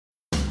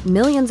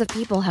Millions of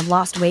people have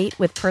lost weight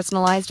with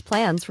personalized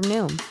plans from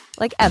Noom.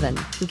 Like Evan,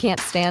 who can't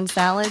stand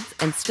salads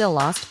and still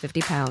lost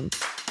 50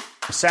 pounds.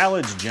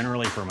 Salads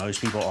generally for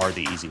most people are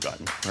the easy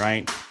button,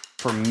 right?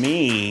 For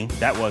me,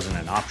 that wasn't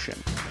an option.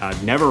 I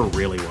never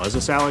really was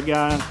a salad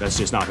guy. That's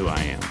just not who I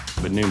am.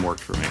 But Noom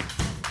worked for me.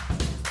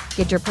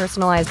 Get your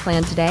personalized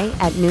plan today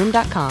at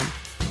Noom.com.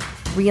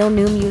 Real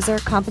Noom user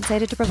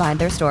compensated to provide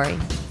their story.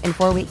 In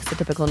 4 weeks, the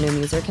typical Noom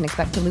user can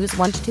expect to lose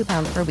 1 to 2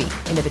 pounds per week.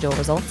 Individual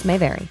results may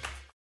vary.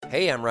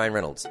 Hey, I'm Ryan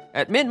Reynolds.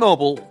 At Mint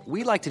Mobile,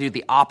 we like to do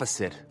the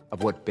opposite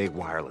of what Big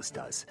Wireless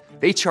does.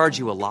 They charge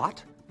you a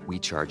lot, we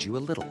charge you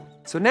a little.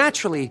 So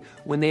naturally,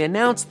 when they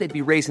announced they'd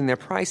be raising their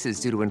prices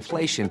due to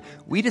inflation,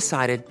 we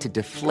decided to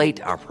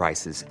deflate our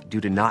prices due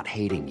to not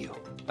hating you.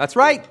 That's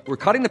right. We're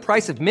cutting the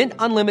price of Mint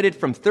Unlimited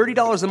from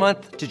 $30 a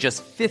month to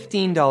just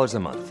 $15 a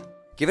month.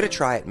 Give it a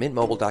try at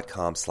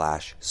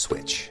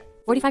mintmobile.com/switch.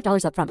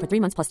 $45 up front for 3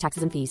 months plus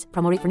taxes and fees.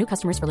 Promo rate for new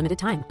customers for limited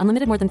time.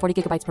 Unlimited more than 40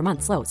 gigabytes per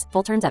month. Slows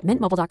full terms at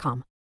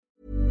mintmobile.com.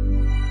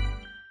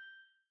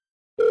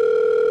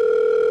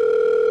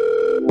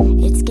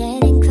 It's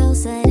getting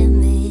closer to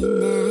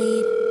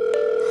midnight.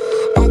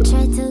 I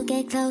try to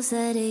get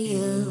closer to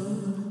you.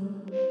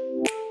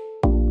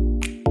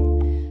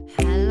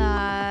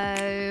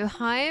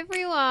 Hi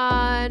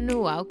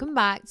everyone, welcome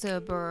back to a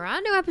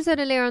brand new episode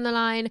of Leah on the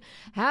Line.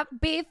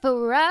 Happy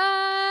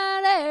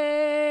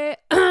Friday.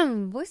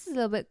 Voice is a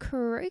little bit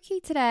croaky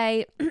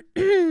today.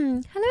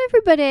 Hello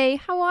everybody,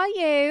 how are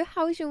you?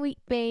 How's your week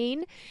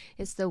been?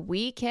 It's the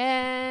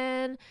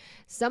weekend.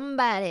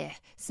 Somebody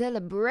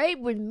celebrate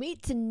with me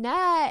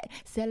tonight.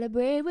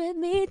 Celebrate with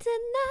me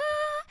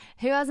tonight.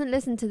 Who hasn't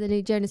listened to the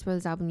new Jonas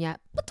Brothers album yet?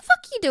 What the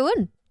fuck are you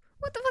doing?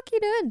 What the fuck are you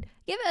doing?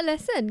 Give it a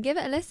listen. Give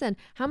it a listen.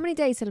 How many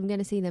days till I'm going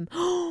to see them?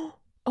 Oh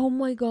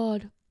my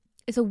God.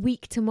 It's a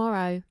week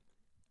tomorrow.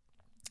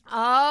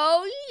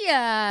 Oh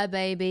yeah,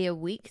 baby. A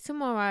week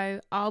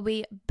tomorrow. I'll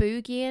be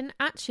boogieing.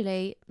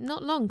 Actually,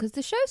 not long because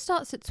the show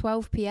starts at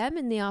 12 p.m.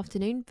 in the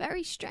afternoon.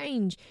 Very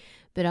strange.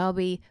 But I'll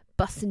be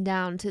busting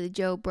down to the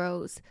Joe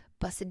Bros.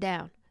 Bust it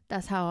down.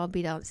 That's how I'll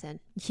be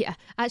dancing. Yeah,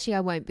 actually I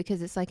won't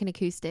because it's like an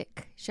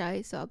acoustic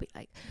show. So I'll be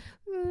like,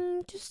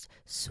 just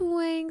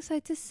swing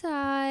side to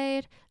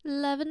side,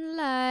 love and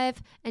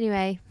live.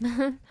 Anyway,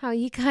 how are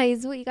you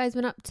guys? What you guys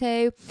been up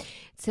to?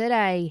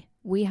 Today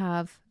we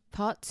have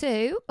part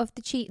 2 of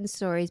the cheating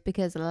stories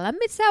because let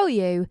me tell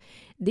you,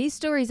 these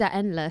stories are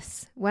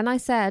endless. When I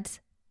said,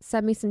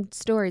 send me some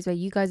stories where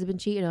you guys have been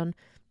cheated on,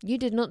 you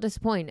did not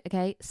disappoint,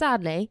 okay?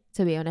 Sadly,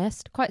 to be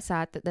honest, quite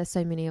sad that there's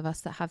so many of us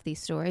that have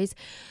these stories.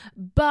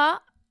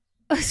 But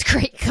it's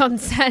great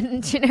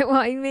content, do you know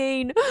what I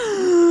mean?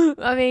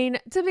 I mean,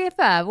 to be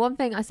fair, one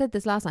thing, I said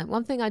this last night,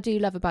 one thing I do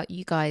love about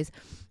you guys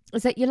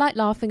is that you like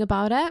laughing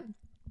about it.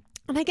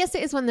 And I guess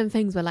it is one of them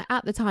things where, like,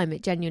 at the time,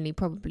 it genuinely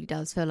probably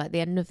does feel like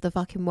the end of the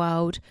fucking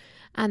world.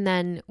 And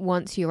then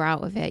once you're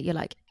out of it, you're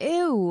like,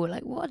 ew,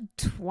 like, what a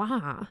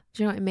twat.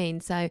 Do you know what I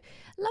mean? So,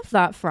 love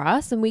that for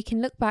us. And we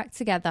can look back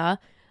together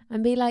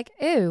and be like,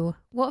 ew,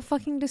 what a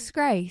fucking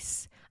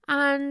disgrace.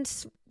 And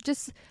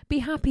just be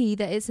happy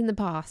that it's in the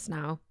past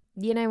now.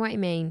 You know what I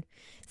mean?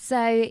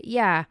 So,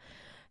 yeah.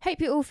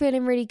 Hope you're all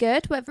feeling really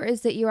good, whatever it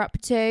is that you're up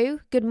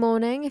to. Good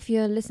morning if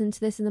you're listening to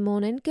this in the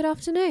morning. Good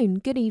afternoon.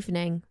 Good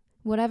evening.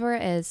 Whatever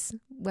it is,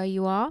 where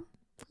you are.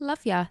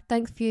 Love ya.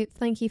 Thank you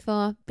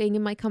for being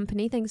in my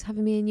company. Thanks for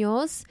having me in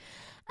yours.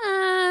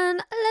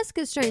 And let's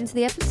get straight into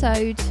the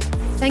episode.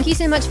 Thank you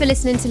so much for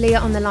listening to Leah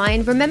on the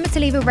Line. Remember to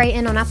leave a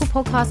rating on Apple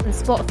Podcasts and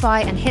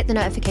Spotify and hit the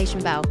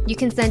notification bell. You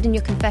can send in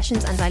your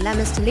confessions and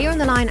dilemmas to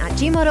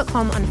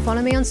leahontheline@gmail.com and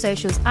follow me on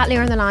socials at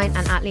Leah on the Line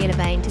and at Leah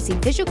Levain to see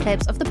visual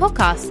clips of the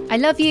podcast. I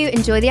love you.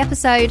 Enjoy the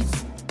episode.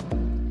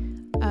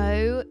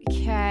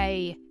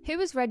 Okay. Who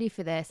was ready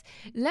for this?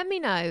 Let me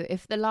know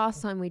if the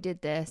last time we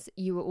did this,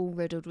 you were all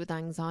riddled with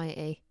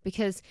anxiety,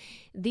 because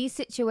these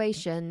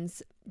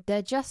situations,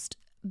 they're just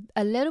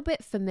a little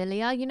bit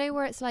familiar, you know,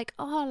 where it's like,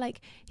 oh,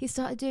 like he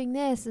started doing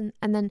this and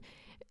then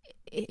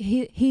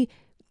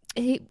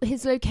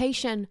his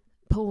location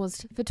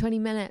paused for 20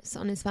 minutes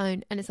on his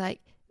phone, and it's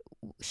like,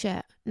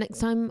 shit, next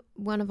time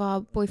one of our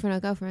boyfriend or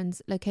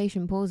girlfriend's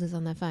location pauses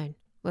on their phone,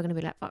 we're going to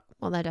be like, fuck,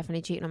 well, they're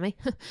definitely cheating on me.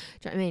 Do you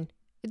know what I mean?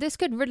 This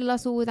could riddle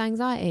us all with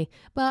anxiety,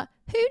 but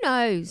who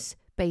knows,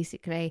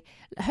 basically.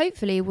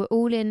 Hopefully we're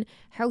all in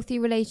healthy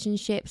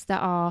relationships that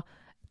are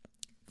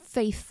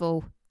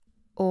faithful,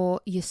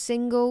 or you're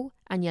single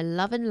and you're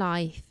loving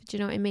life. Do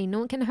you know what I mean? No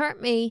one can hurt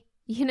me.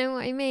 You know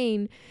what I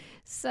mean?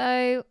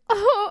 So,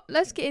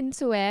 let's get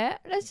into it.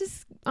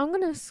 I'm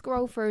going to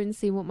scroll through and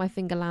see what my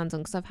finger lands on,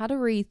 because I've had a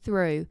read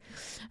through.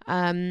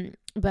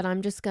 But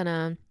I'm just going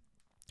to,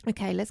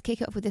 okay, let's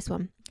kick it off with this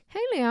one. Hey,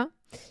 Leah.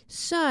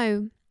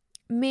 So,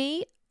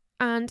 me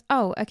and,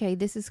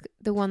 this is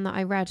the one that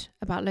I read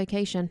about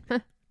location.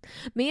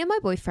 Me and my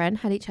boyfriend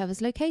had each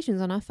other's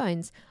locations on our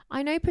phones.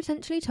 I know,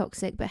 potentially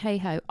toxic, but hey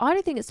ho, I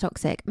don't think it's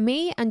toxic.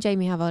 Me and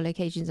Jamie have our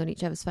locations on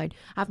each other's phone.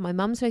 I have my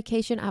mum's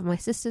location, I have my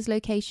sister's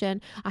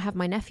location, I have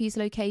my nephew's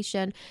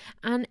location,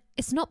 and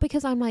it's not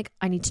because I'm like,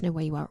 I need to know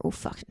where you are at all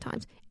fucking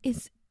times.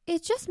 It's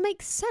it just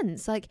makes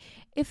sense. Like,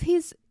 if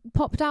he's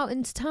popped out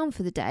into town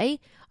for the day,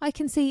 I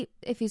can see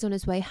if he's on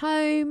his way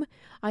home.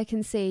 I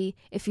can see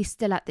if he's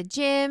still at the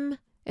gym.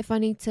 If I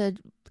need to,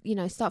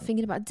 start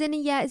thinking about dinner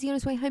yet, is he on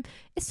his way home?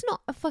 It's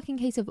not a fucking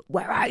case of,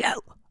 where are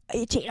you? Are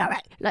you cheating on me?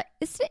 Like,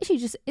 it's literally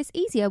just, it's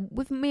easier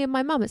with me and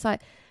my mum. It's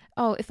like,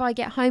 oh, if I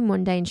get home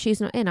one day and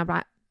she's not in, I'm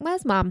like,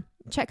 where's mum?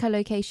 Check her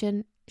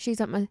location.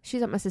 She's at my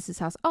sister's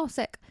house. Oh,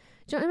 sick.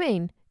 Do you know what I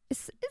mean? It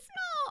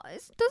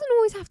doesn't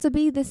always have to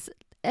be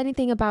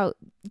anything about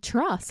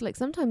trust. Like,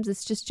 sometimes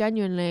it's just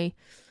genuinely,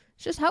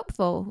 it's just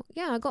helpful.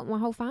 Yeah, I got my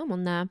whole fam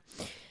on there.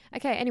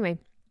 Okay, anyway,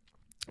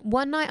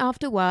 one night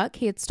after work,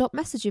 he had stopped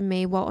messaging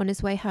me while on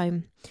his way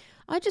home.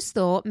 I just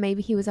thought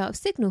maybe he was out of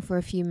signal for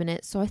a few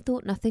minutes, so I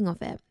thought nothing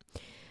of it.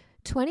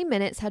 20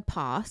 minutes had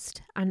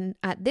passed, and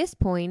at this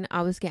point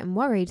I was getting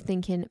worried,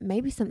 thinking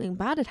maybe something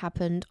bad had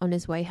happened on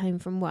his way home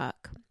from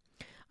work.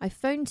 I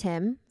phoned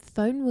him.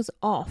 Phone was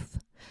off.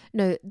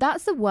 No,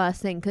 that's the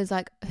worst thing, because,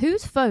 like,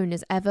 whose phone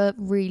is ever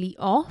really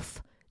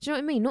off? Do you know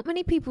what I mean? Not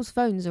many people's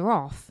phones are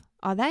off.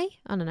 Are they?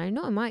 I don't know.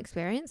 Not in my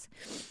experience.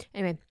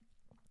 Anyway,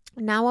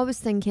 now I was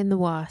thinking the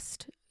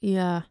worst.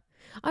 Yeah.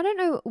 I don't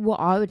know what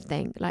I would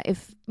think. Like,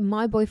 if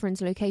my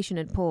boyfriend's location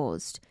had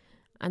paused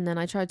and then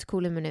I tried to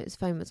call him and his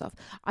phone was off.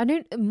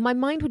 My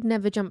mind would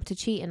never jump to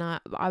cheating.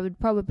 I would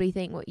probably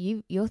think what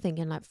you're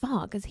thinking, like,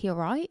 fuck, is he all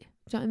right?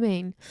 Do you know what I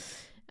mean?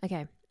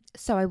 Okay.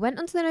 So I went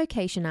onto the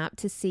location app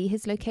to see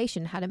his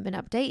location hadn't been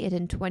updated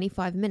in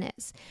 25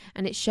 minutes,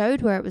 and it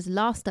showed where it was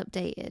last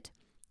updated.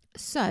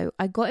 So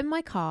I got in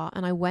my car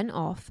and I went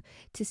off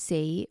to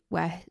see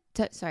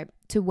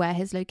to where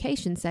his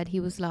location said he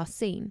was last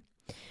seen.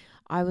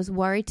 I was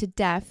worried to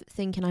death,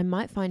 thinking I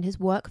might find his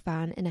work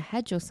van in a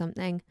hedge or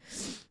something.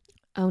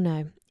 Oh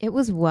no, it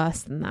was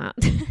worse than that.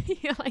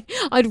 Like,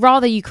 I'd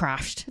rather you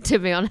crashed, to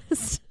be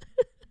honest.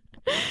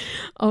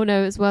 Oh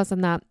no, it's worse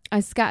than that. I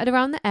scattered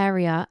around the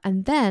area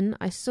and then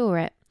I saw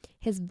it.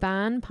 His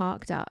van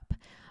parked up.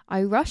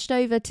 I rushed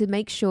over to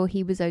make sure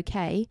he was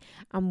okay.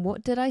 And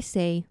what did I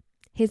see?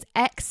 His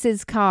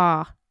ex's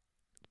car.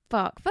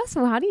 Fuck. First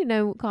of all, how do you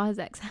know what car his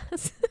ex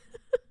has?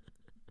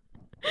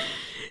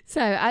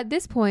 So at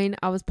this point,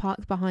 I was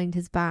parked behind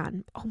his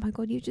van. Oh my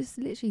God, you just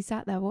literally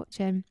sat there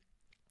watching.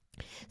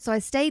 So I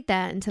stayed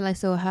there until I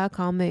saw her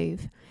car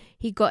move.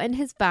 He got in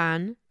his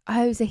van.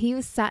 Oh, so he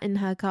was sat in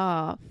her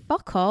car.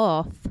 Fuck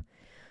off.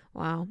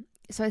 Wow.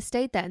 So I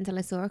stayed there until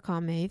I saw her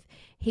car move.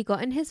 He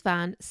got in his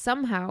van.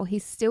 Somehow he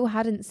still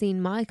hadn't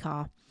seen my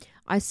car.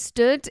 I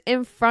stood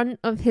in front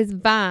of his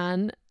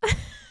van.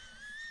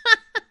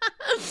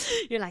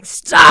 You're like,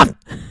 stop!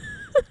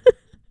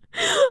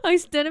 I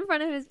stood in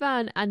front of his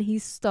van and he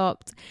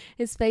stopped.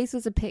 His face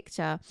was a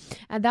picture.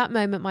 At that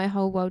moment, my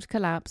whole world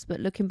collapsed. But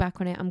looking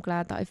back on it, I'm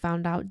glad that I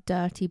found out.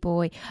 Dirty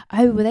boy.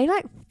 Oh, were they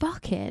like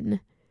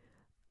fucking?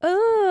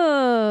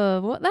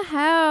 Oh, what the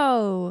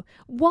hell?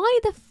 Why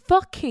the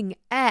fucking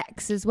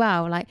ex as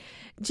well? Like,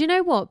 do you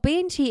know what?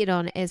 Being cheated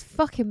on is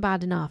fucking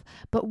bad enough.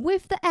 But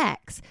with the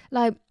ex,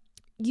 like,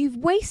 you've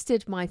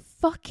wasted my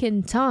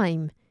fucking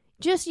time.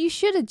 You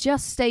should have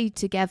just stayed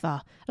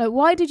together. Like,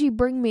 why did you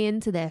bring me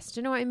into this? Do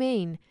you know what I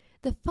mean?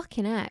 The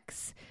fucking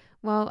ex.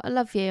 Well, I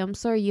love you. I'm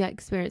sorry you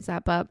experienced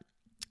that. But,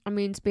 I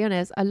mean, to be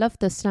honest, I love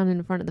the standing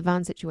in front of the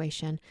van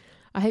situation.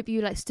 I hope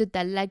you, like, stood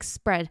there, legs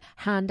spread,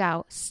 hand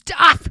out.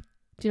 Stop!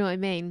 Do you know what I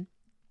mean?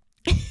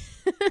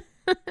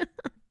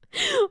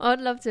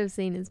 I'd love to have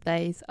seen his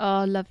face. Oh,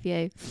 I love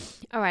you.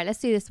 All right, let's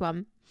do this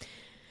one.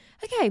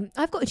 Okay,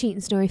 I've got a cheating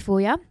story for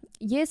you.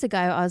 Years ago,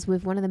 I was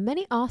with one of the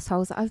many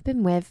arseholes that I've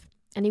been with,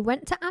 and he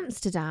went to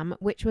Amsterdam,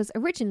 which was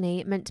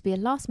originally meant to be a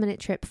last-minute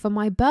trip for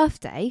my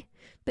birthday,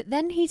 but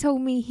then he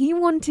told me he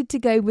wanted to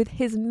go with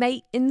his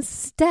mate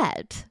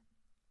instead.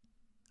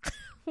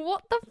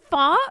 What the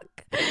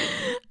fuck?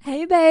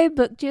 Hey babe,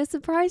 booked you a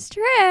surprise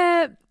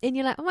trip. And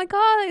you're like, oh my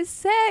God, it's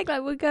sick.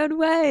 Like, we're going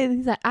away. And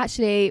he's like,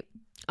 actually,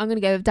 I'm going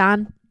to go with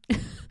Dan.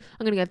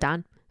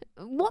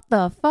 What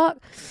the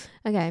fuck?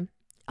 Okay.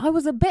 I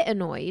was a bit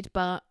annoyed,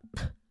 but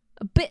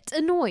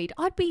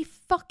I'd be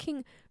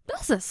fucking,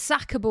 that's a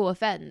sackable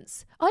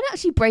offence. I'd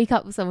actually break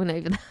up with someone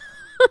over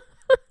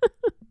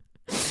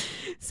that.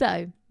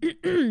 So,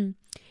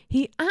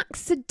 he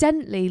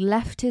accidentally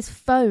left his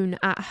phone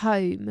at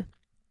home.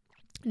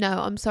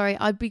 No, I'm sorry.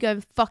 I'd be going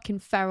fucking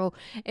feral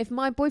if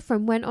my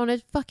boyfriend went on a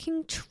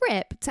fucking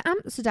trip to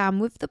Amsterdam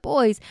with the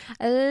boys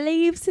and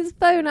leaves his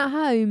phone at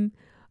home.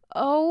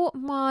 Oh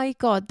my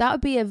God. That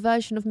would be a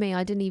version of me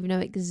I didn't even know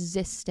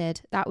existed.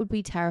 That would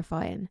be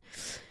terrifying.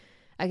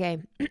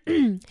 Okay.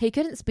 He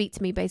couldn't speak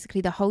to me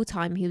basically the whole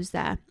time he was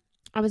there.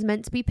 I was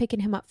meant to be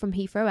picking him up from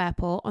Heathrow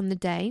Airport on the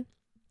day.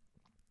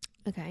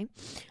 Okay.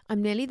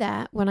 I'm nearly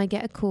there when I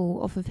get a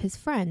call off of his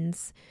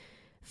friend's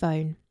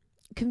phone.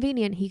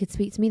 Convenient, he could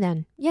speak to me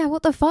then. Yeah,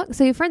 what the fuck?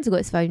 So your friends have got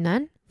his phone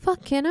then?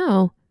 Fucking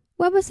hell.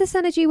 Where was this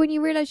energy when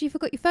you realised you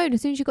forgot your phone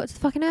as soon as you got to the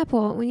fucking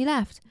airport when you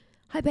left?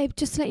 Hi babe,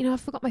 just to let you know I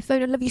forgot my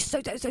phone. I love you so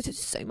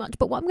much.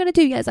 But what I'm going to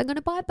do is I'm going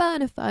to buy a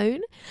burner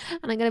phone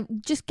and I'm going to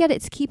just get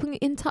it to keep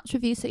in touch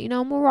with you so you know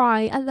I'm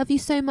alright. I love you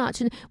so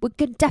much and we're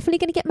definitely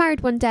going to get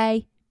married one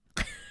day.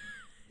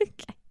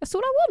 Okay, that's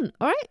all I want,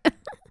 all right?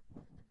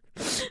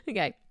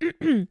 Okay.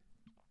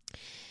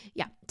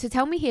 Yeah, to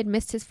tell me he had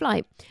missed his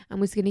flight and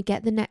was going to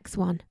get the next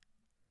one.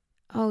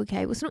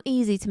 Okay, well, it's not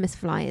easy to miss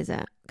flight, is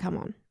it? Come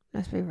on,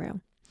 let's be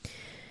real.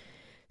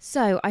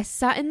 So I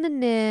sat in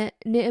the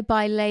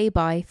nearby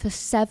lay-by for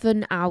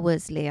 7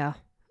 hours, Leah.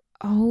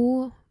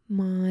 Oh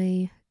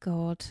my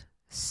God,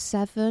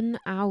 7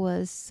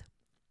 hours.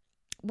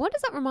 What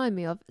does that remind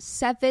me of?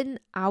 7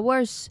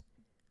 hours.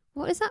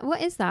 What is that?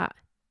 What is that?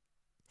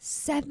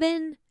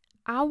 7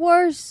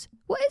 hours?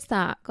 What is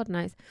that? God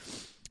knows.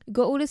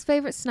 Got all his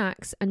favourite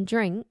snacks and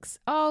drinks.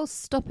 Oh,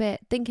 stop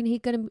it. Thinking he's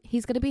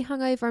gonna be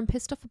hungover and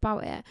pissed off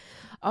about it.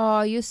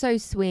 Oh, you're so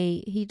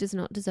sweet. He does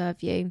not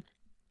deserve you.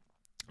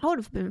 I would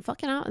have been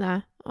fucking out of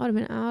there. I would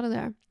have been out of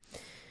there.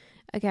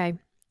 Okay.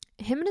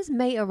 Him and his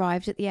mate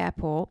arrived at the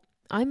airport.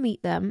 I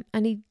meet them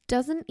and he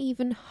doesn't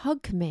even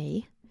hug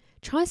me.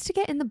 Tries to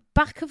get in the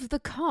back of the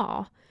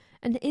car.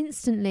 And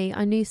instantly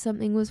I knew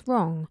something was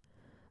wrong.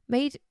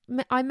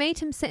 I made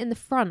him sit in the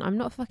front. I'm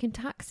not a fucking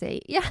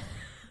taxi. Yeah.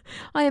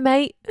 Hiya,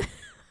 mate.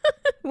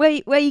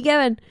 Where are you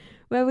going?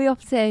 Where are we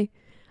off to?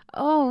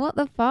 Oh, what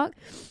the fuck?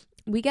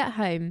 We get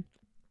home.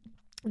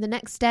 The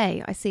next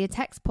day, I see a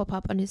text pop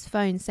up on his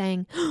phone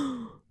saying,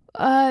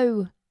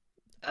 oh,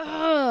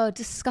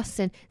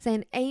 disgusting.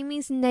 Saying,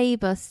 Amy's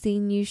neighbour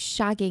seen you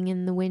shagging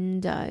in the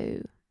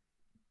window.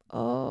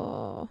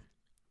 Oh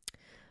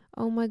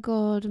my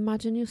God.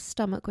 Imagine your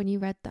stomach when you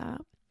read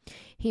that.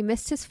 He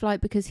missed his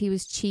flight because he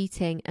was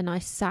cheating and I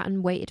sat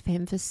and waited for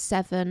him for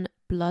 7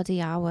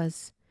 bloody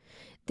hours.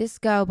 This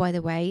girl, by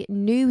the way,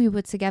 knew we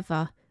were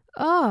together.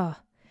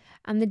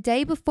 And the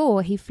day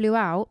before he flew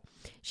out,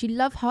 she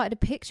love-hearted a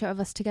picture of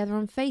us together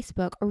on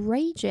Facebook,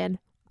 raging.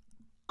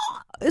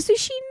 So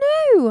she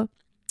knew.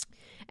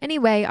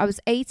 Anyway, I was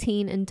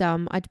 18 and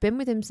dumb. I'd been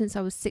with him since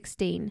I was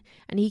 16,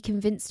 and he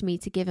convinced me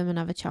to give him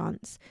another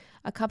chance.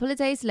 A couple of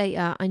days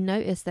later, I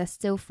noticed they're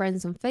still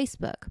friends on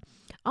Facebook.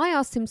 I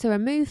asked him to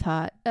remove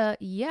her.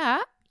 Yeah.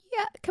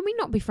 Can we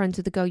not be friends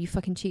with the girl you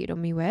fucking cheated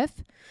on me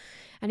with?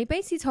 And he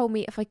basically told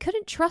me if I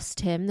couldn't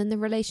trust him, then the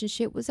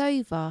relationship was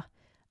over.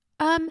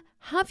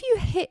 Have you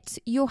hit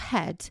your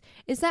head?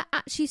 Is there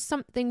actually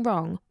something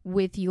wrong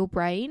with your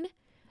brain?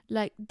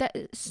 Like,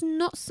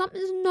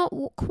 something's not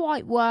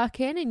quite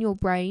working in your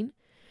brain.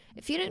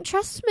 If you don't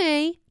trust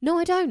me, no,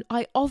 I don't.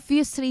 I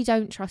obviously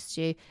don't trust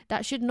you.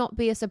 That should not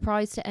be a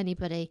surprise to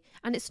anybody.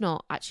 And it's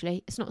not,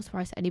 actually. It's not a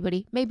surprise to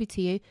anybody. Maybe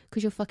to you,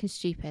 because you're fucking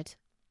stupid.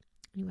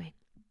 Anyway.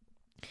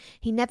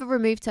 He never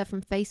removed her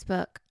from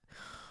Facebook.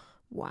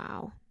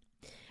 Wow.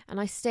 And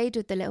I stayed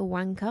with the little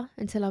wanker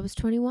until I was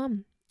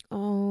 21.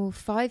 Oh,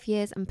 5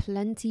 years and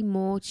plenty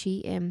more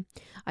cheating.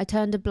 I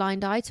turned a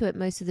blind eye to it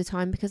most of the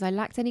time because I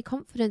lacked any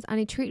confidence and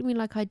he treated me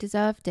like I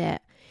deserved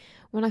it.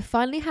 When I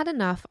finally had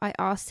enough, I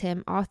asked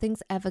him, are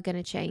things ever going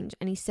to change?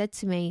 And he said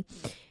to me,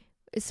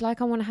 it's like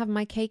I want to have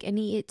my cake and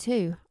eat it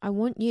too. I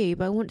want you,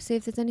 but I want to see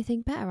if there's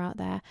anything better out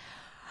there.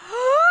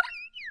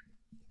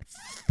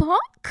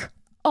 Fuck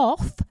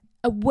off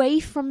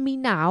away from me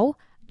now.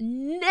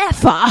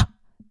 Never,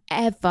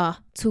 ever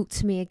talk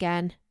to me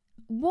again.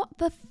 What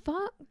the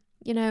fuck?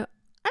 You know,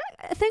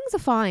 things are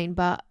fine,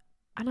 but,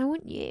 and I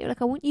want you,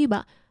 like I want you,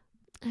 but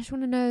I just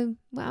want to know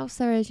what else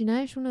there is, you know?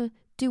 I just want to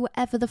do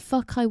whatever the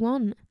fuck I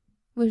want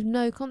with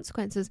no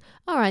consequences.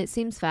 All right,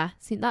 seems fair.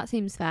 That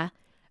seems fair.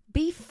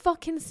 Be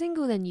fucking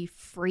single then, you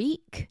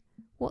freak.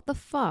 What the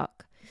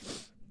fuck?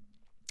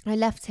 I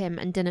left him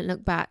and didn't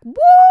look back.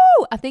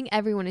 Woo! I think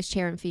everyone is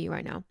cheering for you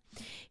right now.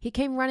 He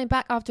came running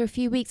back after a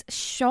few weeks.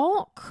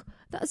 Shock.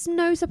 That's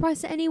no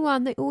surprise to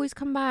anyone. They always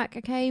come back,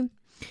 okay?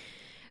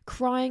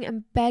 Crying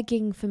and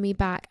begging for me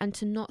back and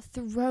to not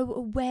throw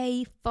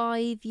away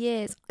 5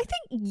 years. I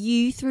think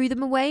you threw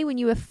them away when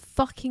you were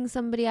fucking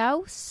somebody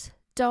else,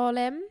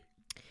 darling.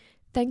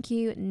 Thank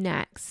you.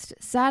 Next.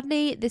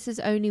 Sadly, this is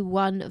only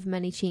one of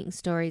many cheating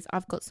stories.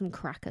 I've got some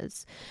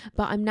crackers.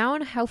 But I'm now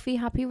in a healthy,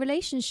 happy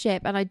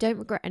relationship and I don't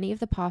regret any of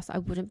the past. I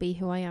wouldn't be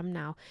who I am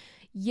now.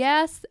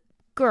 Yes,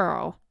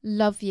 girl.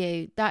 Love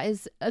you. That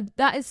is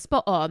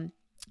spot on.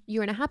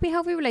 You're in a happy,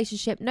 healthy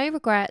relationship. No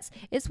regrets.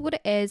 It's what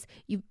it is.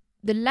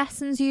 The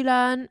lessons you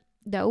learn,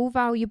 they're all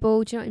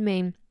valuable. Do you know what I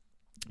mean?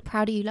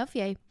 Proud of you. Love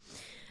you.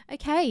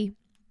 Okay.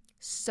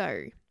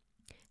 So,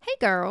 hey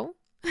girl.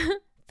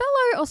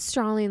 Fellow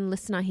Australian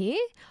listener here.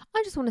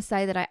 I just want to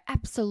say that I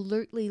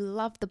absolutely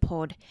love the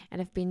pod and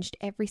have binged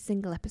every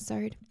single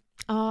episode.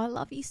 Oh, I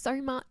love you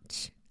so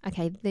much.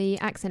 Okay, the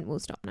accent will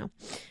stop now.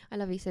 I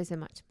love you so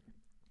much.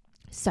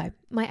 So,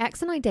 my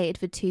ex and I dated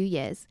for 2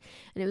 years,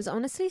 and it was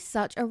honestly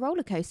such a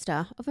roller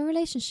coaster of a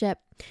relationship.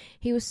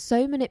 He was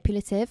so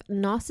manipulative,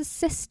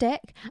 narcissistic,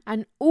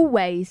 and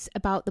always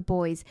about the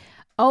boys.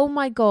 Oh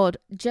my God,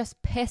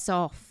 just piss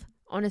off.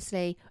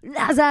 Honestly,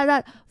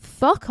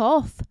 fuck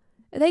off.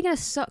 Are they going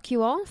to suck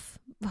you off?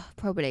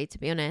 Probably, to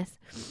be honest.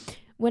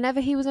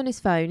 Whenever he was on his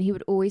phone, he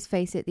would always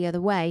face it the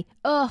other way.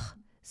 Ugh,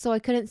 so I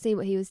couldn't see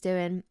what he was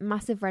doing.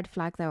 Massive red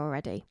flag there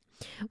already.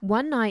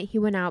 One night he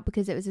went out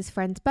because it was his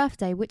friend's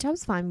birthday, which I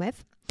was fine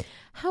with.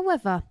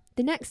 However,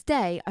 The next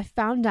day, I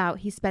found out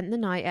he spent the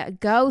night at a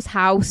girl's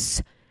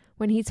house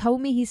when he told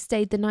me he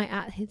stayed the night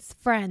at his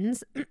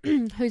friend's,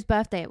 whose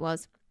birthday it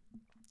was.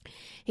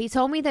 He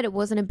told me that it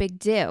wasn't a big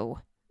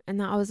deal and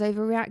that I was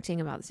overreacting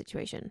about the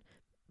situation.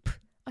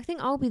 I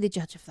think I'll be the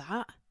judge of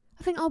that.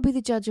 I think I'll be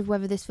the judge of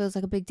whether this feels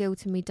like a big deal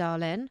to me,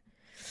 darling.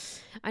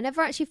 I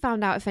never actually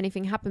found out if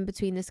anything happened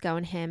between this girl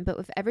and him, but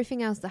with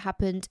everything else that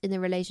happened in the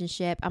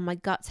relationship and my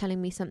gut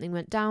telling me something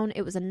went down,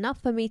 it was enough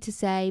for me to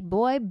say,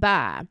 boy,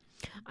 bye.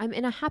 I'm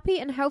in a happy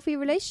and healthy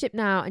relationship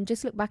now and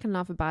just look back and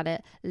laugh about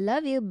it.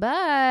 Love you,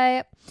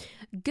 bye.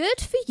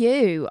 Good for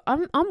you.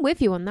 I'm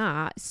with you on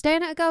that.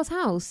 Staying at a girl's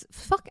house.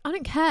 Fuck, I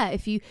don't care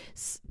if you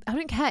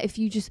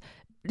just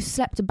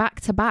slept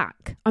back to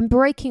back. I'm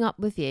breaking up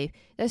with you.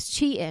 That's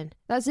cheating.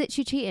 That's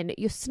literally cheating.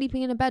 You're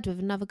sleeping in a bed with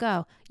another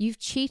girl. You've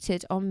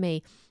cheated on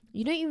me.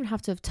 You don't even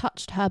have to have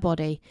touched her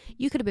body.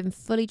 You could have been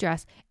fully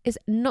dressed. It's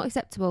not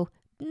acceptable.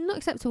 Not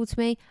acceptable to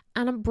me.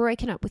 And I'm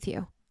breaking up with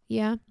you.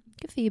 Yeah?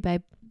 Good for you,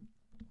 babe.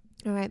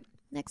 All right.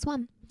 Next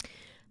one.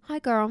 Hi,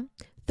 girl.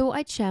 Thought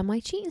I'd share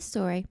my cheating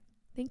story.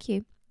 Thank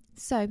you.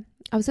 So,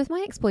 I was with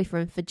my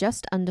ex-boyfriend for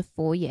just under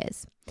 4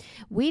 years.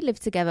 We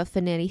lived together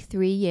for nearly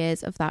 3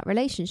 years of that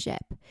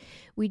relationship.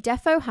 We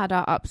defo had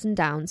our ups and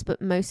downs,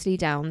 but mostly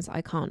downs,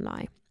 I can't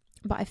lie.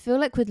 But I feel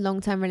like with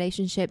long-term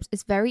relationships,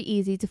 it's very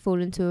easy to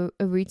fall into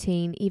a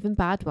routine, even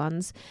bad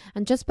ones,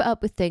 and just put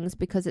up with things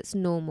because it's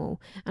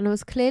normal. And I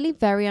was clearly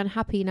very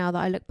unhappy now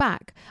that I look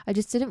back. I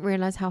just didn't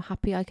realise how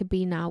happy I could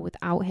be now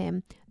without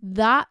him.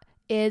 That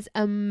is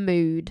a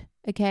mood,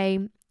 okay?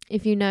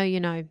 If you know, you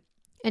know.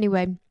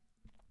 Anyway,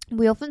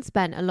 we often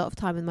spent a lot of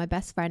time with my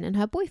best friend and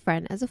her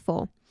boyfriend as a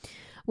four.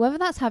 Whether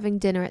that's having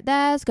dinner at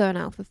theirs, going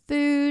out for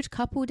food,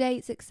 couple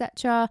dates,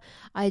 etc.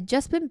 I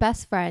had been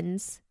best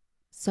friends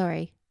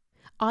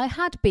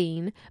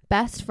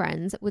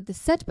with the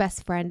said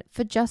best friend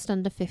for just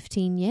under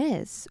 15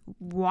 years.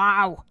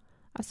 Wow.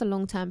 That's a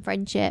long-term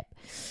friendship.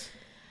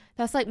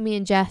 That's like me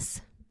and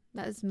Jess.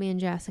 That is me and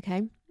Jess,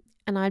 okay?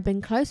 And I'd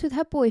been close with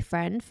her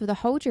boyfriend for the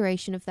whole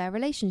duration of their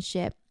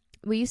relationship.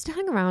 We used to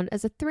hang around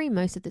as a three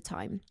most of the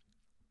time.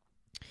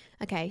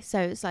 Okay, so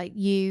it's like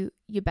you,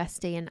 your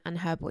bestie, and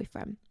her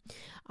boyfriend.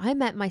 I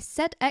met my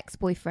said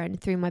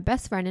ex-boyfriend through my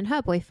best friend and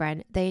her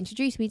boyfriend. They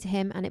introduced me to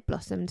him and it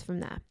blossomed from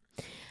there.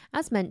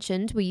 As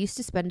mentioned, we used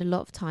to spend a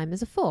lot of time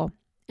as a four.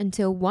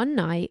 Until one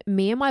night,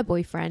 me and my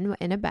boyfriend were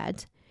in a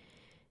bed.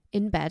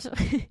 We're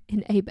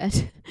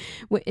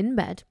in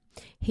bed.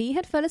 He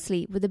had fell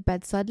asleep with a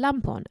bedside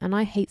lamp on, and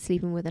I hate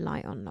sleeping with a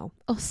light on, lol.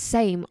 Oh,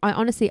 same.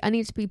 I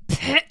need to be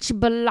pitch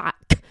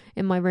black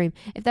in my room.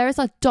 If there is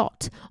a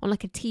dot on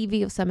like a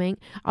TV or something,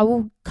 I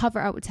will cover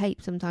it out with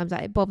tape sometimes.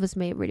 Like, it bothers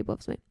me. It really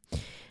bothers me.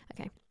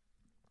 Okay.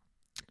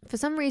 For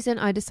some reason,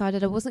 I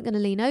decided I wasn't going to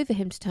lean over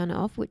him to turn it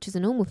off, which is a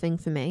normal thing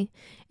for me.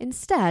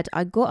 Instead,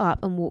 I got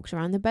up and walked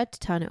around the bed to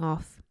turn it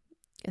off.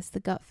 It's the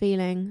gut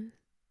feeling.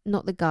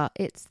 Not the gut.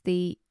 It's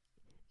the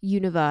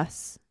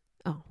universe.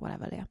 Oh,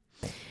 whatever, Leah.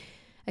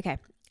 Okay.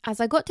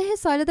 As I got to his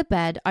side of the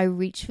bed, I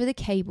reached for the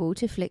cable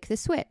to flick the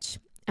switch.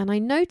 And I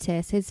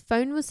noticed his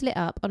phone was lit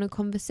up on a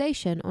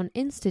conversation on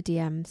Insta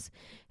DMs.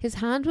 His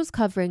hand was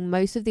covering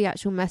most of the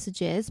actual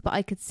messages, but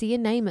I could see a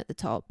name at the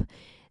top.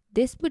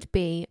 This would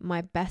be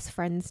my best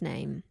friend's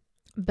name.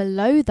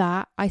 Below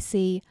that, I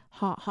see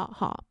heart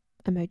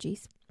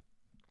emojis.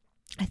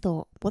 I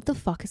thought, what the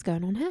fuck is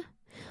going on here?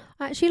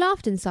 I actually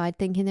laughed inside,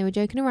 thinking they were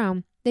joking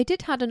around. They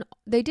did have an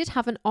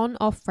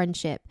on-off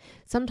friendship.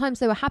 Sometimes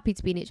they were happy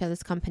to be in each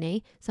other's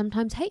company,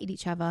 sometimes hated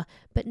each other,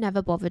 but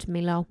never bothered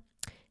me, lol.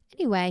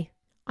 Anyway,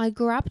 I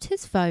grabbed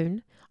his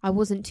phone. I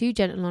wasn't too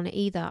gentle on it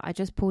either. I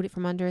just pulled it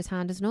from under his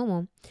hand as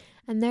normal.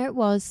 And there it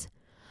was.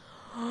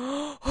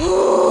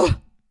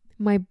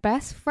 My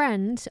best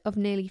friend of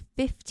nearly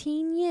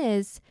 15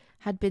 years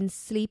had been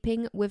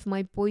sleeping with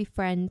my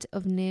boyfriend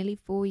of nearly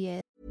 4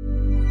 years.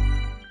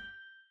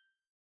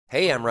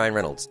 Hey, I'm Ryan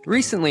Reynolds.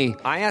 Recently,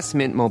 I asked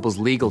Mint Mobile's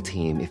legal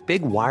team if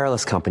big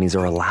wireless companies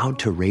are allowed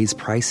to raise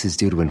prices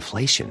due to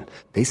inflation.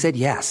 They said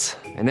yes.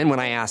 And then when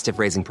I asked if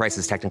raising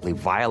prices technically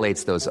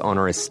violates those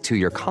onerous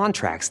 2-year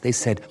contracts, they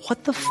said,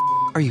 "What the f***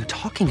 are you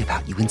talking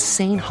about, you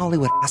insane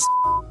Hollywood ass?"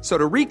 So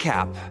to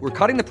recap, we're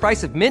cutting the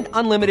price of Mint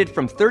Unlimited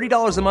from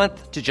 $30 a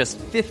month to just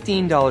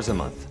 $15 a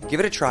month. Give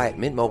it a try at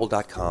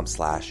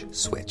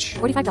mintmobile.com/switch.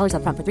 $45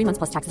 up front for 3 months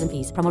plus taxes and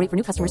fees. Promo rate for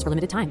new customers for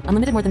limited time.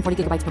 Unlimited more than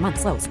 40 gigabytes per month.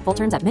 Slows full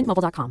terms at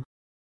mintmobile.com.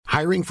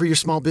 Hiring for your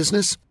small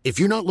business? If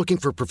you're not looking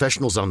for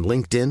professionals on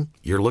LinkedIn,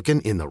 you're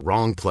looking in the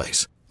wrong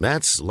place.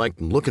 That's like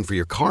looking for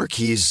your car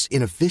keys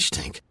in a fish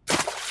tank.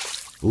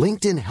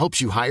 LinkedIn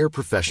helps you hire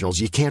professionals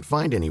you can't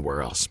find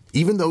anywhere else,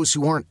 even those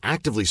who aren't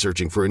actively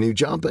searching for a new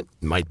job but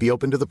might be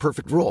open to the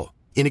perfect role.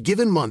 In a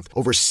given month,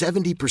 over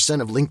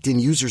 70% of LinkedIn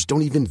users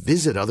don't even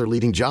visit other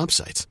leading job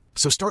sites.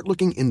 So start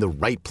looking in the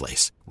right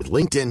place. With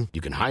LinkedIn,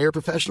 you can hire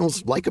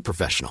professionals like a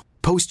professional.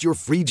 Post your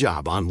free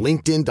job on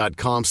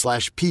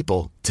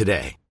linkedin.com/people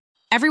today.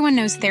 Everyone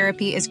knows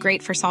therapy is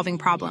great for solving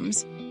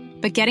problems,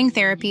 but getting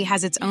therapy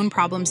has its own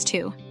problems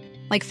too,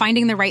 like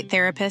finding the right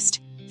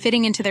therapist,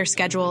 fitting into their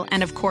schedule,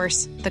 and of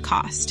course, the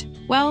cost.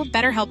 Well,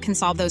 BetterHelp can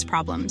solve those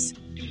problems.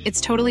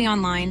 It's totally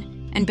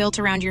online and built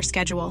around your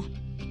schedule.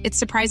 It's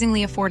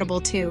surprisingly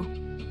affordable, too.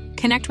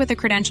 Connect with a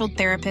credentialed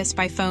therapist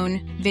by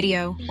phone,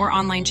 video, or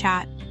online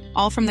chat,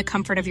 all from the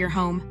comfort of your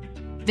home.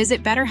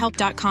 Visit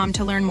BetterHelp.com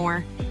to learn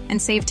more and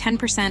save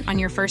 10% on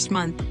your first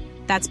month.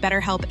 That's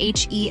BetterHelp,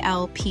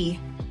 H-E-L-P.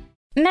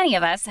 Many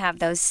of us have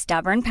those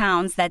stubborn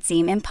pounds that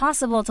seem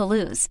impossible to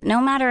lose,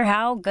 no matter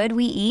how good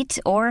we eat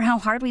or how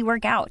hard we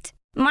work out.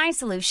 My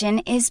solution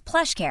is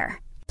PlushCare.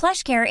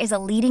 PlushCare is a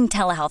leading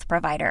telehealth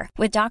provider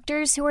with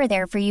doctors who are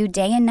there for you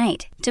day and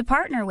night to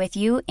partner with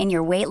you in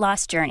your weight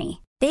loss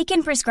journey. They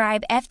can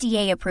prescribe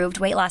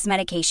FDA-approved weight loss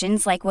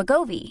medications like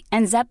Wegovy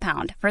and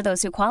Zepbound for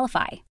those who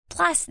qualify.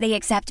 Plus, they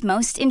accept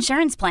most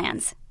insurance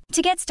plans.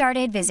 To get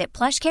started, visit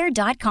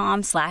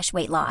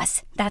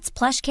plushcare.com/weightloss. That's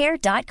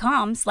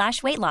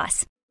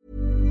plushcare.com/weightloss.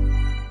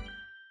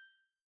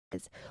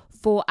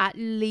 For at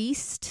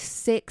least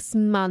 6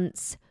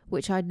 months,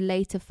 which I'd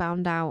later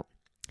found out.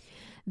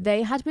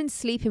 They had been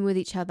sleeping with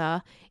each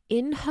other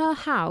in her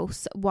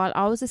house while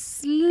I was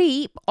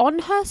asleep on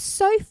her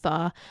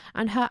sofa,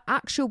 and her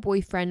actual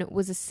boyfriend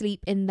was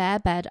asleep in their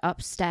bed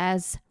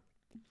upstairs.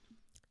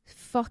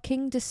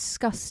 Fucking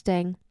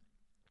disgusting.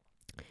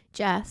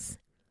 Jess,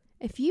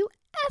 if I'm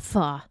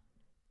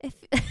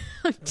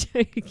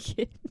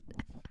joking.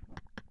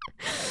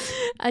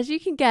 As you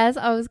can guess,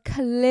 I was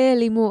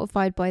clearly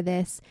mortified by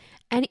this.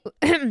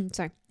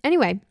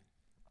 Anyway,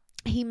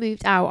 he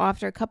moved out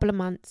after a couple of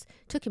months.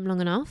 Took him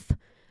long enough,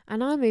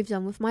 and I moved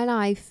on with my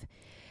life.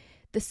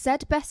 The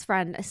said best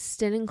friend is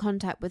still in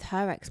contact with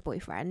her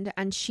ex-boyfriend,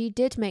 and she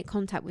did make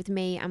contact with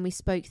me, and we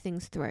spoke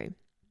things through.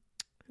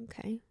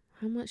 Okay,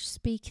 how much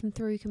speaking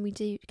through can we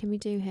do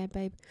here,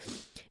 babe?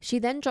 She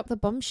then dropped the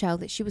bombshell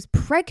that she was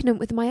pregnant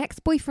with my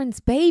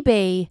ex-boyfriend's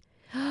baby.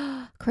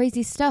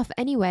 Crazy stuff.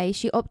 Anyway,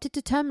 she opted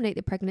to terminate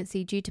the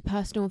pregnancy due to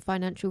personal and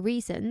financial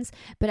reasons,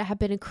 but it had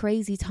been a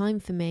crazy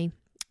time for me.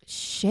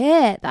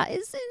 Shit, that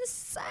is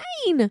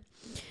insane.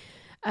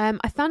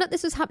 I found out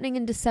this was happening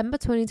in December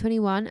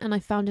 2021, and I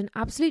found an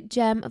absolute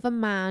gem of a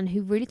man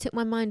who really took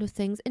my mind with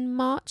things in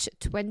March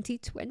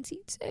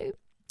 2022.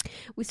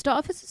 We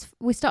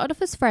started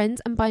off as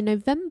friends, and by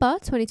November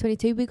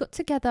 2022 we got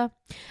together,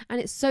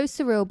 and it's so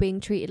surreal being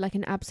treated like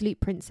an absolute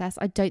princess.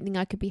 I don't think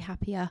I could be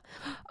happier.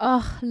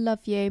 Oh,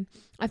 love you.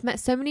 I've met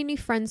so many new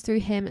friends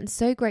through him, and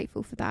so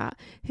grateful for that.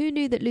 Who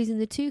knew that losing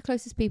the two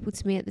closest people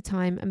to me at the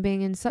time and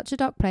being in such a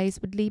dark place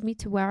would lead me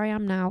to where I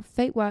am now?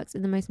 Fate works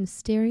in the most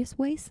mysterious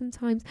ways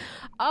sometimes.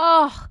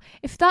 Oh,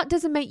 if that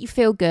doesn't make you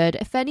feel good,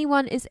 if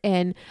anyone is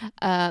in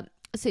a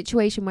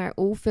situation where it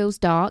all feels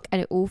dark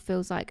and it all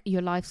feels like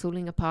your life's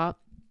falling apart,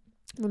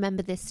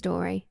 remember this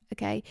story,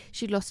 okay?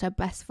 She lost her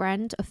best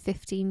friend of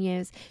 15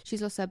 years.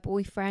 She's lost her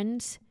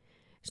boyfriend.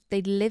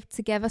 They lived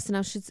together, so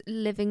now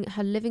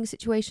her living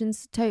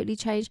situation's totally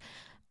changed,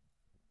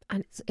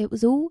 and it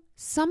was all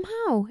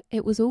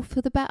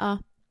for the better.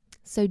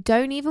 So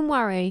don't even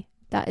worry.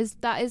 That is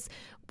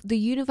the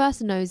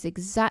universe knows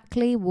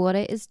exactly what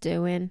it is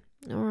doing.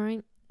 All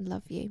right,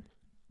 love you.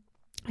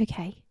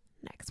 Okay,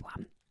 next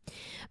one.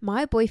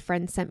 My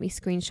boyfriend sent me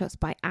screenshots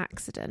by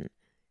accident.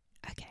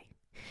 Okay.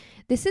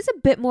 This is a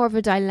bit more of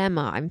a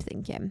dilemma, I'm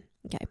thinking.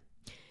 Okay.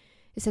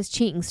 It says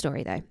cheating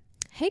story, though.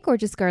 Hey,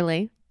 gorgeous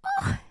girly.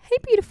 Oh, hey,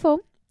 beautiful.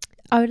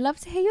 I would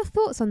love to hear your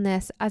thoughts on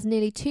this, as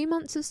nearly 2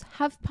 months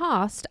have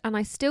passed and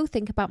I still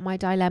think about my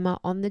dilemma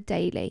on the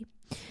daily.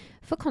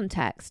 For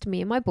context,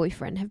 me and my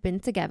boyfriend have been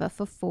together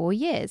for 4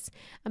 years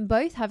and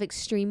both have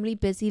extremely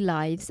busy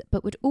lives,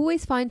 but would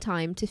always find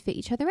time to fit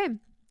each other in.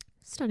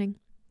 Stunning.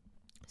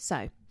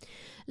 So,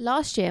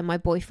 last year, my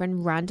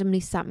boyfriend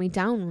randomly sat me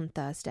down on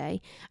Thursday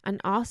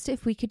and asked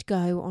if we could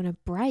go on a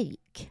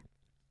break.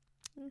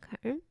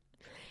 Okay.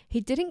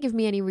 He didn't give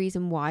me any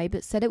reason why,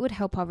 but said it would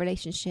help our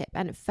relationship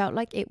and it felt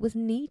like it was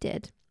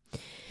needed.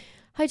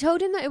 I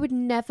told him that it would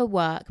never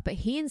work, but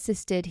he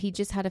insisted he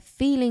just had a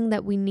feeling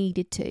that we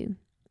needed to.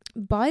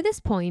 By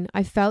this point,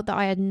 I felt that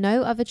I had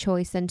no other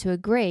choice than to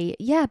agree.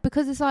 Yeah,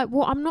 because it's like,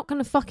 well, I'm not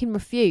going to fucking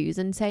refuse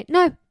and say,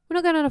 no, we're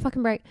not going on a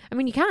fucking break. I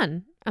mean, you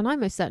can. And I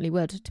most certainly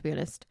would, to be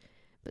honest.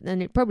 But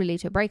then it'd probably lead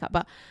to a breakup.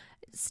 But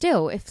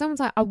still, if someone's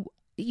like,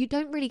 you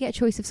don't really get a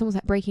choice if someone's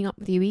like breaking up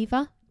with you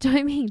either. Do you know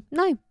what I mean?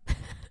 No.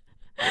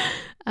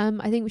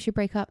 I think we should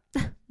break up.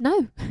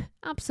 No,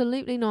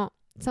 absolutely not.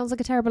 Sounds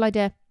like a terrible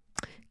idea.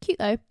 Cute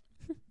though.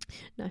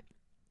 No.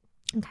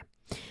 Okay.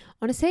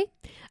 Honestly,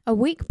 a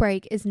week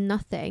break is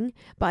nothing,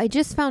 but I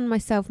just found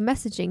myself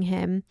messaging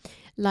him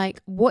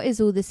like, what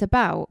is all this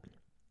about?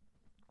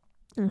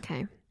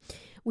 Okay.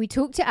 We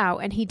talked it out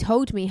and he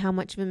told me how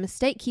much of a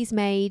mistake he's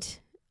made.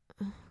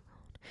 Oh,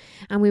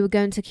 and we were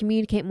going to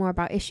communicate more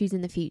about issues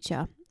in the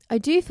future. I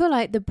do feel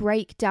like the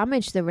break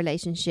damaged the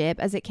relationship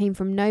as it came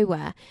from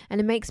nowhere, and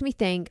it makes me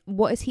think,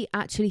 what is he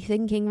actually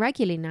thinking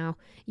regularly now?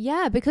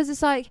 Yeah, because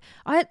it's like,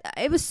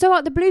 it was so out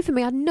of the blue for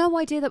me. I had no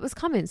idea that was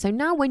coming. So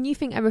now when you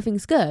think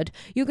everything's good,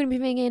 you're going to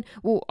be thinking,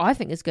 well, I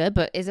think it's good,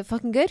 but is it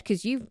fucking good?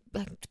 Because you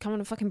come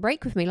on a fucking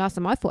break with me last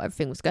time I thought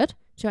everything was good.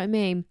 Do you know what I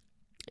mean?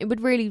 It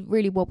would really,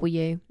 really wobble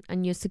you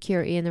and your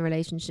security in the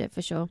relationship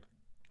for sure.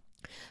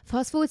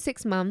 Fast forward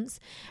 6 months.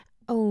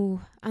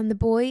 Oh, and the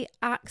boy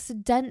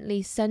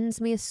accidentally sends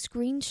me a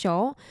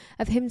screenshot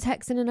of him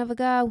texting another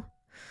girl.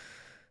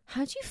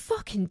 How do you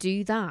fucking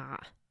do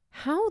that?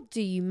 How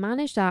do you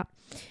manage that?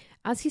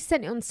 As he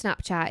sent it on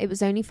Snapchat, it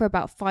was only for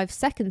about 5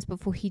 seconds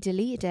before he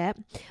deleted it.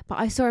 But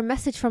I saw a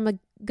message from a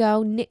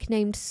girl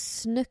nicknamed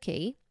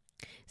Snooky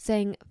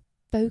saying,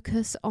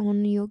 focus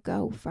on your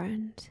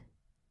girlfriend.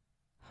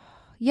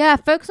 Yeah,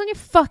 focus on your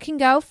fucking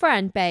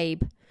girlfriend,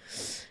 babe.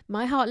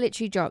 My heart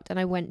literally dropped and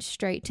I went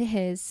straight to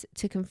his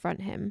to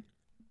confront him.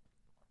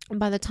 And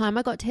by the time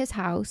I got to his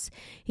house,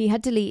 he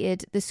had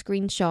deleted the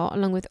screenshot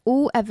along with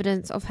all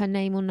evidence of her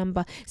name or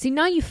number. See,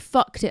 now you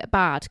fucked it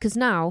bad, because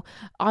now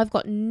I've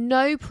got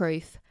no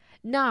proof.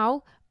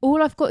 Now,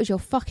 all I've got is your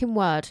fucking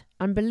word.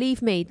 And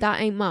believe me,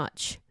 that ain't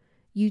much.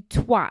 You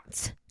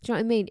twat. Do you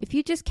know what I mean? If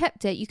you just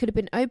kept it, you could have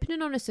been open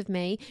and honest with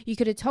me. You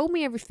could have told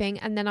me everything,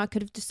 and then I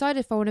could have decided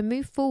if I want to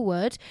move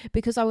forward,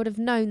 because I would have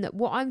known that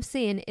what I'm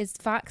seeing is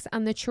facts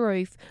and the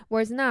truth.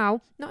 Whereas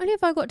now, not only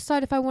have I got to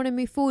decide if I want to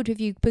move forward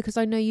with you because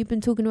I know you've been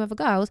talking to other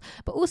girls,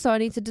 but also I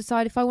need to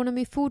decide if I want to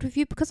move forward with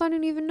you because I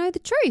don't even know the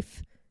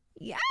truth.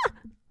 Yeah.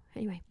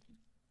 Anyway.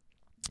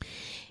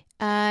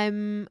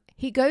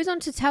 He goes on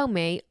to tell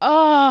me,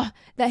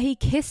 that he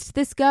kissed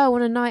this girl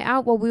on a night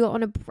out while we were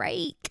on a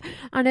break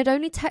and had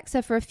only texted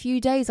her for a few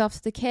days after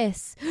the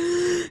kiss.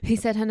 He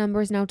said her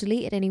number is now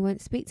deleted and he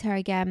won't speak to her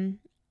again.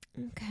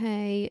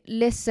 Okay,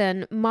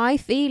 listen, my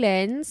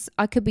feelings,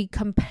 I could be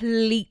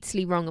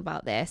completely wrong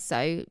about this,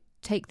 so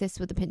take this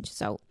with a pinch of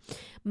salt.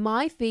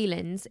 My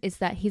feelings is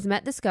that he's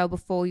met this girl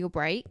before your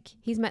break.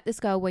 He's met this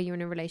girl where you're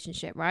in a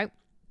relationship, right?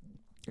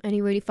 And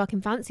he really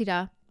fucking fancied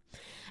her.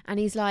 And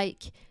he's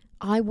like,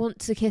 I want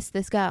to kiss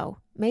this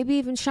girl, maybe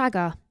even shag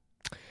her.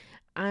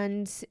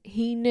 And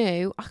he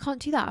knew, I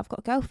can't do that, I've got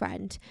a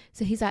girlfriend.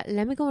 So he's like,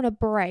 let me go on a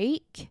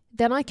break,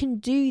 then I can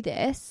do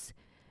this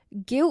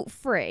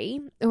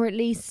guilt-free, or at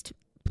least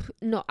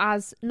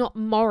not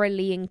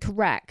morally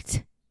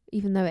incorrect,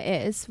 even though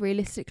it is,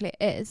 realistically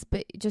it is,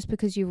 but just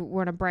because you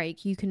were on a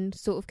break, you can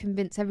sort of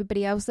convince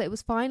everybody else that it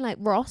was fine, like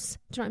Ross,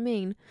 do you know what I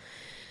mean?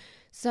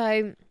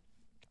 So,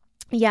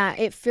 yeah,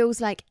 it feels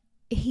like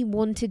he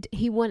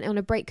went on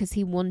a break because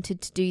he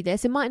wanted to do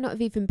this. It might not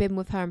have even been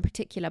with her in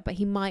particular, but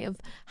he might have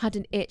had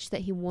an itch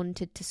that he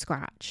wanted to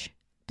scratch.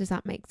 Does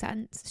that make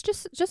sense? It's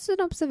just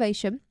an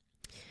observation.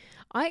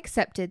 I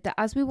accepted that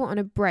as we were on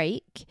a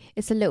break,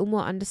 it's a little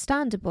more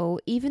understandable,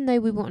 even though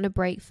we were on a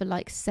break for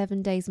like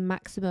 7 days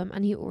maximum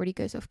and he already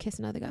goes off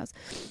kissing other girls.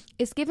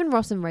 It's given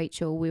Ross and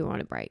Rachel we were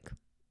on a break.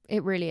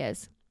 It really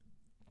is.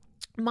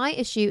 My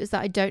issue is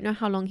that I don't know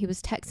how long he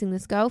was texting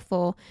this girl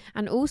for,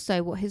 and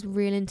also what his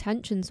real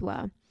intentions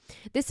were.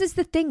 This is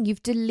the thing,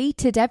 you've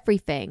deleted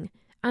everything,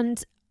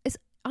 and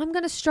I'm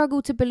going to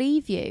struggle to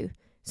believe you.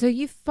 So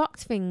you've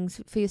fucked things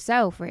for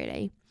yourself,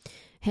 really.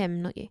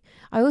 Him, not you.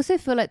 I also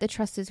feel like the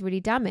trust is really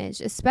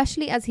damaged,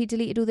 especially as he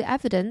deleted all the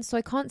evidence, so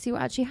I can't see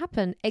what actually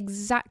happened.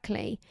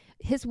 Exactly.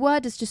 His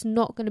word is just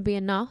not going to be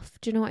enough.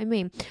 Do you know what I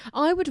mean?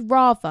 I would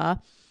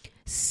rather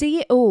see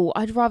it all.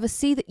 I'd rather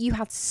see that you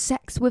had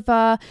sex with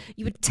her,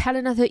 you were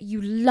telling her that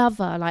you love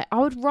her. Like, I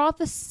would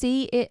rather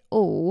see it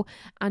all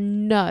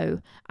and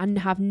know and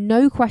have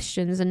no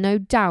questions and no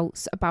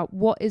doubts about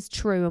what is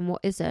true and what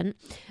isn't,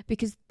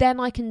 because then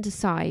I can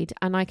decide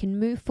and I can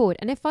move forward.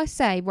 And if I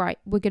say, right,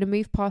 we're going to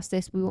move past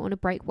this, we want to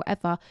break,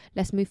 whatever,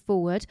 let's move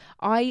forward,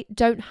 I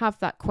don't have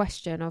that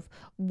question of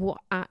what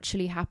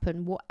actually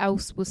happened, what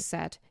else was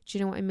said. Do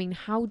you know what I mean?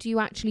 How do you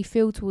actually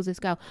feel towards this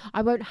girl?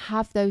 I won't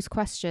have those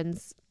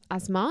questions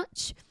as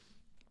much.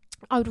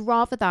 I would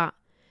rather that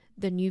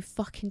than you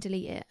fucking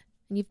delete it.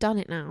 And you've done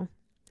it now.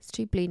 It's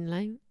too bleeding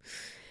late.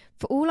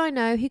 For all I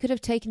know, he could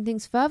have taken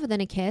things further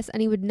than a kiss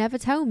and he would never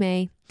tell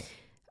me.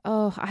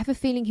 Oh, I have a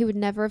feeling he would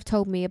never have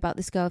told me about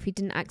this girl if he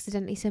didn't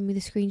accidentally send me the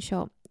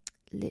screenshot.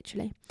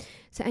 Literally.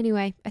 So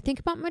anyway, I think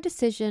about my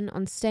decision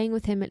on staying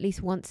with him at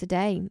least once a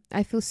day.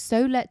 I feel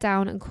so let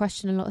down and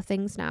question a lot of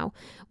things now.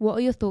 What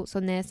are your thoughts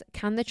on this?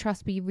 Can the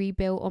trust be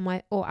rebuilt,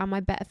 or am I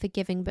better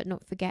forgiving but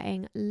not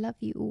forgetting? Love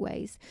you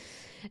always.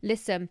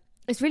 Listen,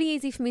 it's really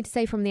easy for me to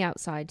say from the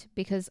outside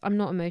because I'm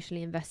not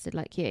emotionally invested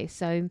like you.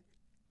 So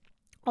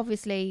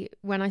obviously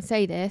when I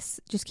say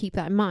this, just keep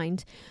that in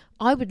mind.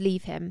 I would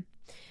leave him.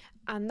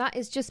 And that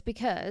is just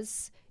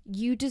because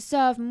you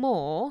deserve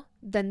more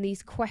than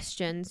these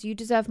questions. You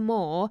deserve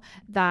more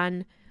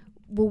than,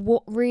 well,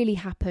 what really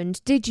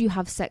happened? Did you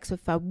have sex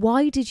with her?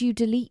 Why did you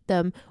delete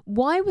them?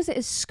 Why was it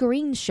a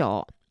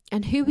screenshot?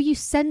 And who were you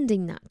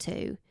sending that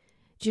to?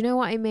 Do you know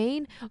what I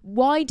mean?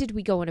 Why did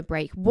we go on a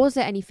break? Was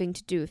it anything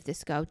to do with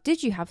this girl?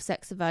 Did you have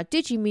sex with her?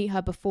 Did you meet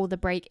her before the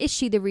break? Is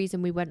she the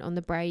reason we went on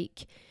the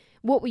break?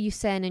 What were you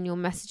saying in your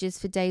messages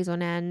for days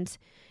on end?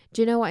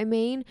 Do you know what I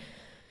mean?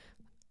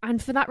 And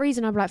for that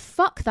reason, I'm like,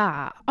 fuck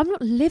that. I'm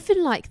not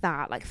living like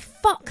that. Like,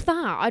 fuck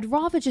that. I'd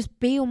rather just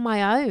be on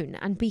my own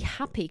and be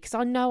happy because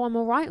I know I'm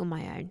all right on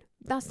my own.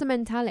 That's the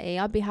mentality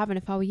I'd be having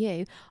if I were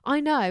you. I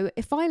know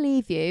if I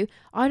leave you,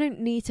 I don't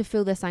need to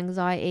feel this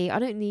anxiety. I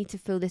don't need to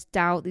feel this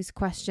doubt, these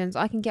questions.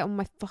 I can get on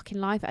with my fucking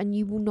life and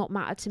you will not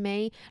matter to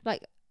me.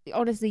 Like,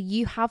 honestly,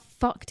 you have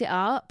fucked it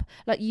up.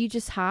 Like, you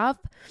just have.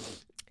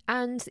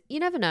 And you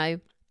never know.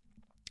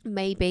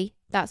 Maybe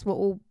that's what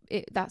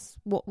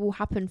will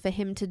happen for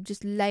him to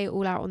just lay it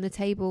all out on the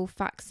table,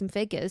 facts and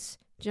figures.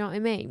 Do you know what I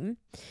mean?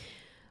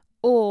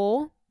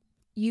 Or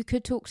you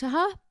could talk to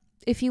her.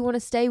 If you want to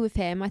stay with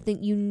him, I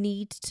think you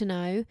need to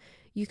know.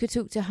 You could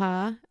talk to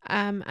her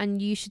and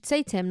you should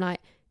say to him,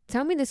 like,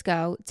 tell me this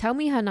girl, tell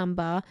me her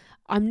number.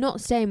 I'm not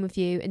staying with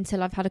you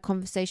until I've had a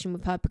conversation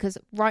with her, because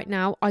right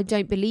now I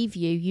don't believe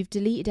you. You've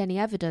deleted any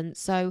evidence.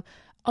 So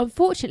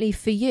unfortunately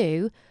for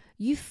you,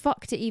 you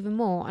fucked it even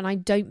more and I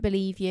don't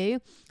believe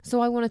you.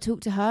 So I want to talk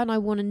to her and I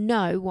want to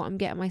know what I'm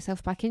getting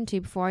myself back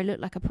into before I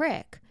look like a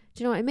prick.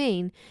 Do you know what I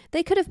mean?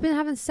 They could have been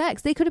having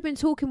sex. They could have been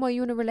talking while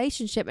you were in a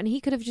relationship and he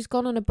could have just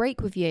gone on a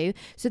break with you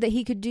so that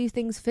he could do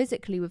things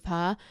physically with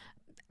her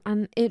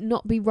and it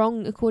not be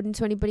wrong according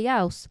to anybody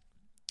else.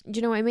 Do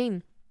you know what I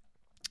mean?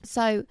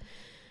 So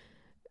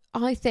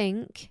I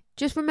think,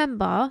 just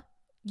remember,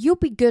 you'll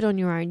be good on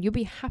your own. You'll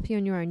be happy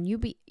on your own.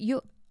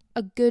 You're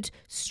a good,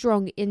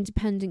 strong,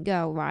 independent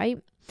girl, right?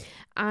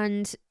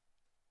 And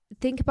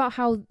think about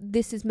how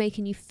this is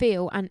making you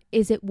feel and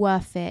is it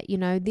worth it? You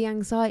know, the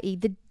anxiety,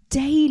 the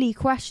daily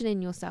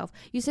questioning yourself.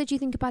 You said you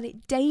think about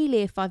it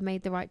daily, if I've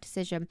made the right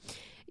decision.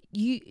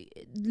 You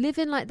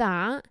living like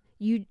that,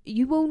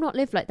 you will not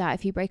live like that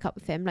if you break up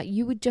with him. Like,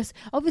 you would just,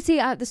 obviously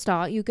at the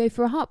start you go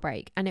through a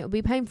heartbreak and it will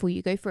be painful,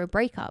 you go through a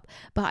breakup,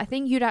 but I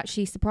think you'd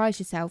actually surprise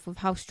yourself with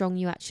how strong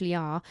you actually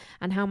are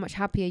and how much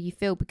happier you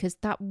feel, because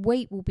that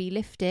weight will be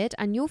lifted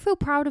and you'll feel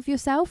proud of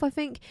yourself. I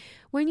think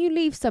when you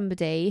leave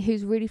somebody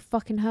who's really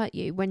fucking hurt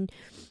you, when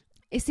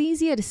it's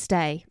easier to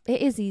stay.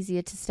 It is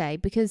easier to stay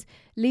because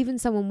leaving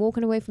someone,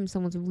 walking away from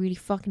someone's really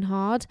fucking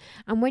hard.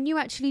 And when you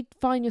actually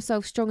find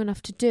yourself strong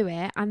enough to do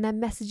it and they're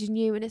messaging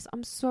you and it's,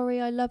 I'm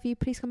sorry, I love you,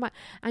 please come back.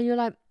 And you're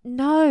like,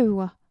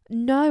 no,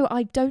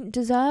 I don't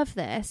deserve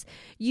this.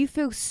 You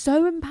feel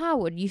so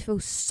empowered. You feel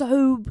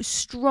so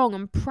strong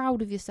and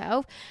proud of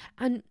yourself.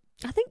 And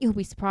I think you'll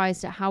be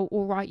surprised at how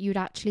all right you'd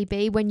actually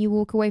be when you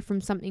walk away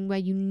from something where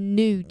you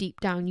knew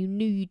deep down, you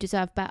knew you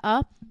deserved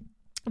better.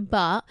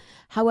 But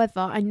however,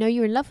 I know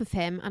you're in love with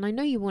him and I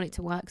know you want it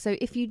to work. So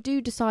if you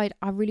do decide,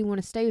 I really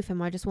want to stay with him,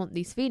 I just want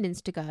these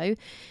feelings to go,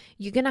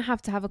 you're going to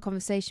have a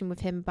conversation with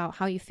him about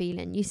how you're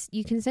feeling.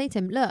 You can say to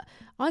him, look,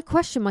 I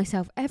question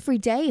myself every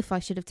day if I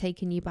should have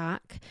taken you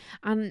back.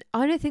 And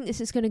I don't think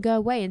this is going to go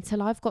away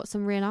until I've got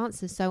some real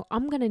answers. So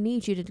I'm going to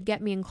need you to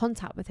get me in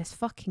contact with this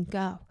fucking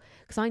girl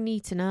because I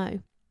need to know.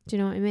 Do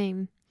you know what I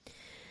mean?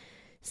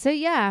 So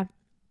yeah.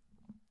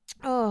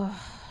 Oh,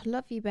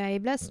 love you,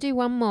 babe. Let's do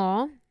one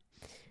more.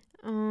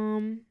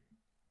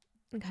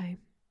 Okay.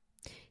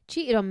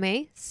 Cheated on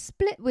me,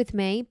 split with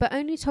me, but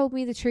only told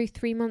me the truth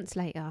 3 months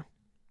later.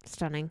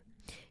 Stunning.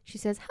 She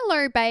says,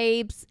 hello,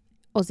 babes.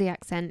 Aussie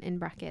accent in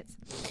brackets.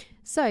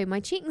 So, my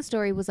cheating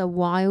story was a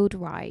wild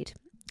ride.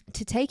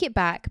 To take it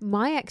back,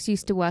 my ex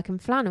used to work in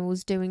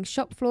flannels doing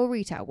shop floor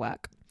retail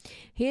work.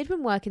 He had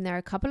been working there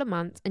a couple of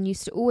months and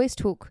used to always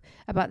talk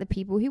about the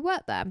people who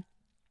worked there.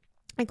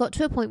 I got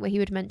to a point where he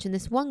would mention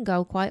this one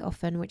girl quite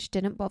often, which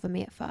didn't bother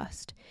me at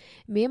first.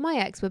 Me and my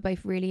ex were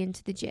both really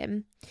into the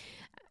gym,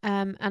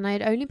 and I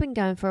had only been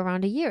going for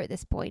around a year at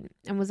this point,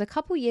 and was a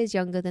couple years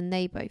younger than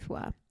they both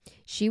were.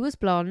 She was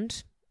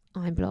blonde,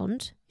 I'm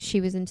blonde. She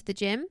was into the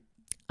gym,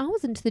 I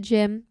was into the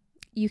gym.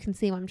 You can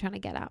see what I'm trying to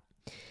get at.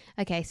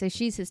 Okay, so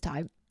she's his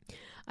type.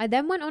 I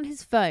then went on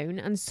his phone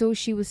and saw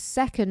she was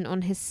second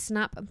on his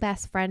Snap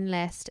best friend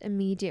list.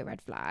 Immediate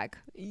red flag.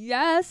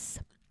 Yes.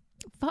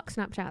 Fuck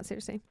Snapchat,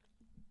 seriously.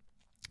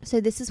 So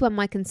this is when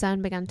my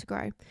concern began to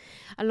grow,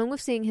 along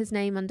with seeing his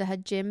name under her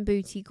gym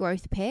booty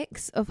growth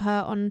pics of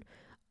her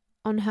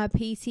on her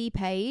p.2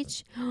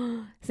 page.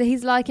 So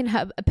he's liking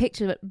her a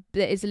picture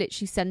that is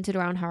literally centered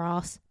around her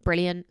ass.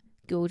 Brilliant,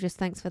 gorgeous.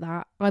 Thanks for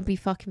that. I'd be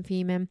fucking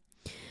fuming.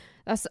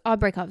 I'd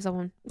break up with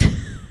someone.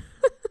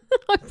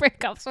 I'd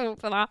break up with someone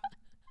for that.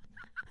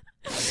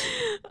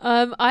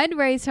 I'd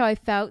raised how I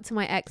felt to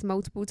my ex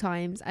multiple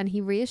times, and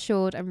he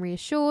reassured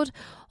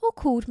or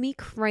called me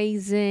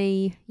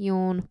crazy.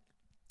 Yawn.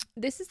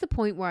 This is the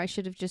point where I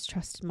should have just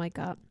trusted my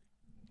gut.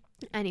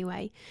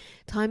 Anyway,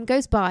 time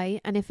goes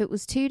by, and it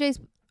was 2 days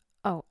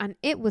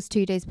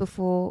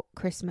before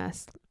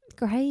Christmas.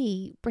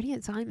 Great,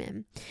 brilliant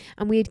timing.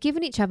 And we had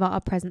given each other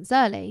our presents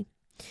early.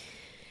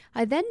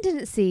 I then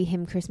didn't see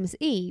him Christmas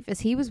Eve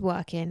as he was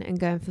working and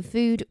going for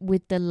food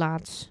with the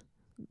lads.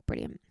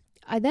 Brilliant.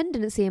 I then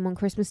didn't see him on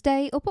Christmas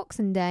Day or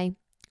Boxing Day.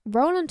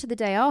 Roll on to the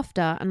day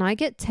after, and I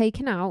get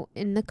taken out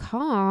in the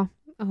car.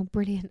 Oh,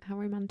 brilliant. How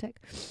romantic.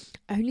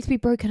 Only to be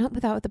broken up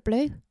with out of the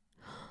blue.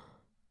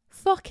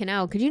 Fucking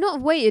hell. Could you not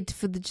have waited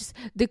for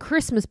the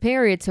Christmas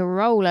period to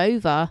roll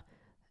over?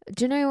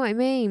 Do you know what I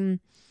mean?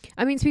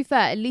 I mean, to be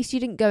fair, at least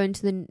you didn't go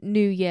into the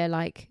new year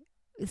like,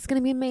 it's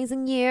going to be an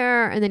amazing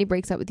year. And then he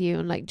breaks up with you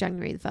on like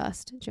January the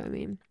 1st. Do you know what I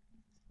mean?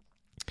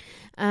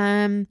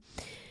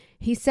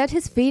 He said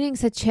his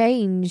feelings had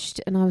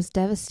changed and I was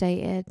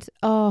devastated.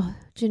 Oh,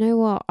 do you know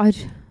what? I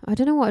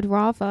don't know what I'd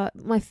rather.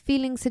 My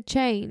feelings had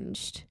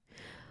changed.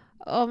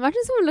 Oh,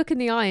 imagine someone look in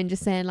the eye and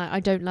just saying, like, I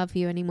don't love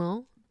you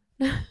anymore.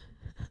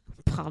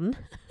 Pun.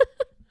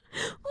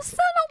 What's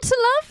that not to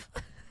love?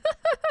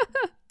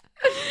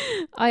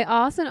 I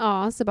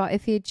asked about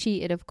if he had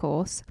cheated, of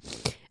course.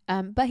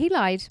 But he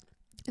lied.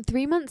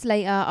 3 months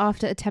later,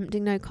 after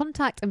attempting no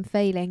contact and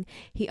failing,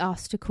 he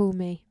asked to call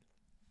me.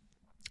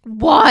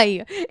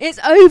 Why? It's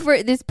over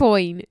at this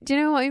point. Do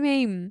you know what I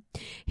mean?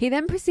 He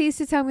then proceeds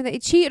to tell me that he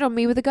cheated on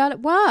me with a girl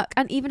at work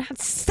and even had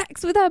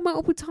sex with her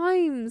multiple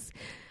times.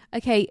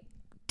 Okay,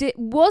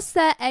 was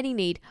there any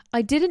need?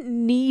 I didn't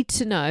need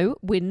to know.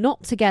 We're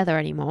not together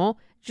anymore.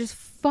 Just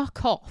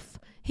fuck off.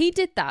 He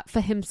did that for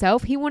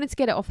himself. He wanted to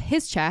get it off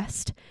his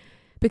chest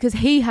because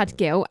he had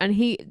guilt, and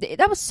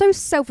that was so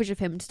selfish of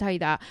him to tell you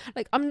that.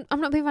 Like, I'm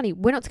not being funny.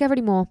 We're not together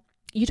anymore.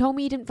 You told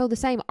me you didn't feel the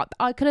same.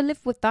 I could have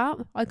lived with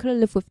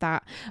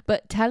that.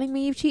 But telling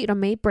me you've cheated on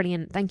me,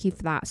 brilliant. Thank you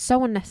for that.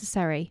 So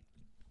unnecessary.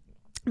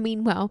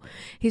 Meanwhile,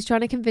 he's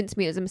trying to convince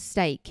me it was a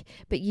mistake.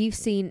 But you've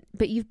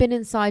been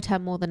inside her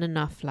more than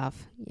enough,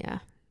 love. Yeah.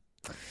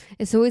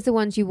 It's always the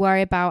ones you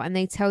worry about and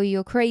they tell you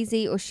you're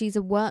crazy or she's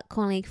a work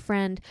colleague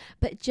friend.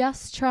 But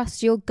just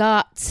trust your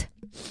gut.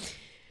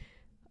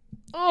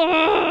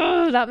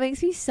 Oh, that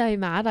makes me so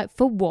mad. Like,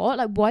 for what?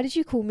 Like, why did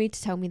you call me to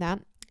tell me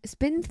that? It's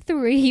been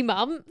 3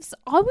 months.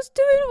 I was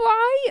doing all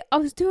right. I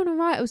was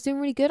doing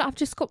really good. I've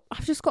just got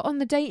on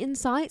the dating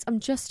sites.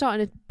 I'm just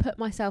starting to put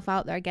myself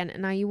out there again.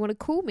 And now you want to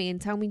call me and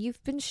tell me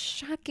you've been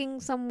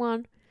shagging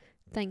someone.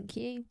 Thank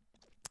you.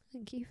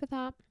 Thank you for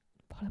that.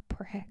 What a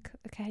prick.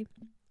 Okay.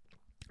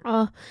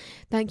 Oh,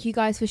 thank you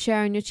guys for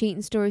sharing your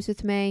cheating stories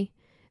with me.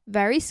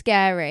 Very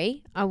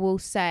scary, I will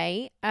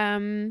say.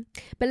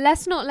 But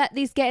let's not let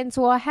these get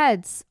into our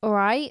heads, all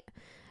right?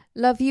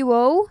 Love you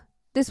all.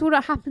 This will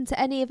not happen to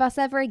any of us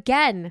ever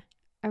again.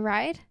 All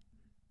right?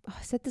 Oh,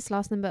 I said this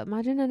last time, but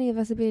imagine any of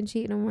us are being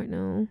cheated on right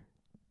now.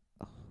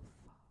 Oh,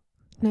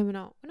 no, we're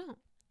not. All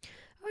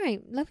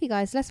right. Love you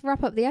guys. Let's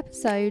wrap up the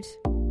episode.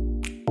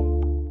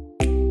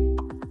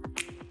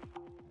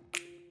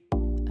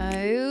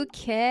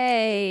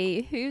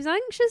 Okay. Who's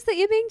anxious that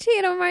you're being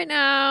cheated on right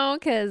now?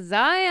 Because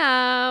I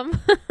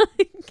am.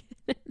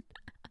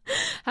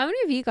 How many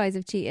of you guys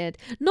have cheated?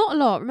 Not a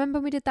lot. Remember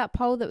we did that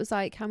poll that was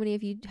like, how many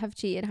of you have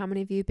cheated? How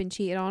many of you have been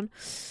cheated on?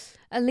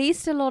 At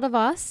least a lot of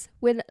us.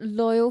 We're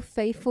loyal,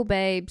 faithful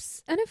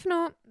babes. And if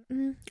not,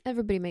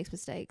 everybody makes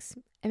mistakes.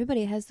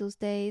 Everybody has those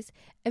days.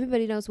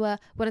 Everybody knows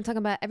what I'm talking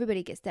about.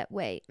 Everybody gets that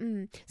way.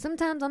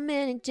 Sometimes I'm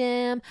in a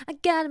jam. I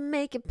gotta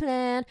make a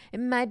plan.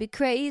 It might be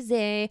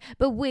crazy,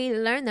 but we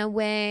learn that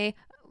way.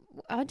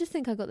 I just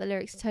think I got the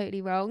lyrics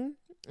totally wrong.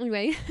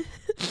 Anyway.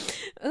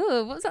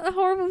 Oh, what's that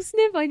horrible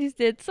sniff I just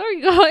did?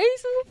 Sorry, guys.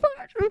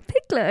 I'm a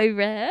piglet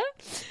over here.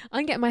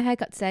 I'm getting my hair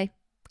cut today.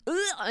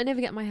 I never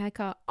get my hair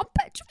cut. I'm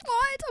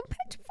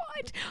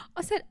petrified.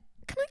 I said,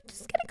 can I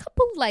just get a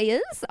couple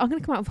layers? I'm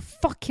going to come out with a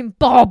fucking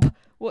bob.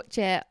 Watch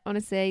it.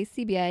 Honestly,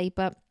 CBA,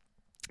 but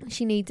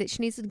she needs it.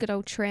 She needs a good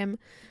old trim,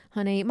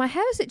 honey. My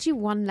hair is literally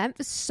one length.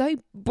 It's so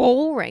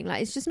boring.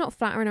 Like, it's just not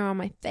flattering around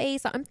my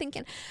face. Like, I'm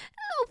thinking,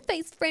 little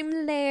face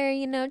frame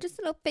layer, just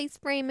a little face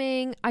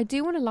framing. I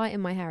do want to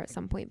lighten my hair at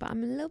some point, but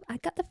I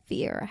got the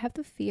fear. I have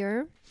the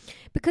fear.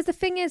 Because the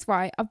thing is,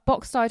 right, I've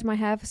box dyed my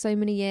hair for so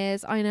many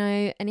years. I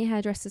know, any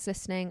hairdressers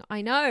listening,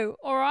 I know,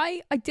 all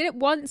right? I did it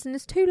once and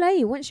it's too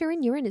late. Once you're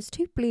in. It's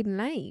too bleeding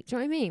late. Do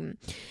you know what I mean?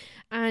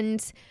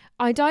 And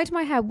I dyed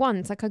my hair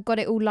once, like I got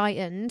it all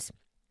lightened.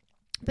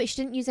 But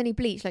she didn't use any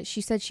bleach. Like, she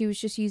said she was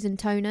just using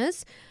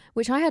toners,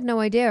 which I had no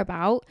idea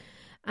about.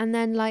 And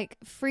then, like,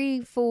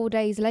 3-4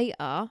 days later,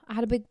 I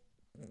had a big,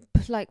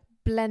 like,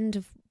 blend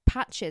of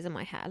patches in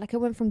my hair. Like, I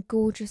went from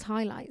gorgeous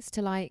highlights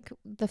to, like,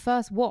 the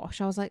first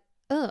wash. I was like,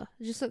 ugh,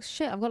 it just looks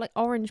shit. I've got, like,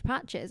 orange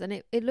patches. And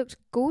it looked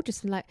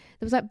gorgeous. And, like,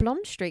 there was, like,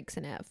 blonde streaks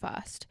in it at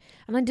first.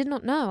 And I did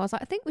not know. I was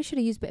like, I think we should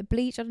have used a bit of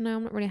bleach. I don't know.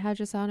 I'm not really a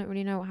hairdresser. I don't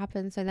really know what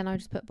happened. So then I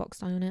just put box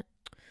dye on it.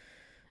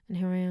 And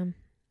here I am.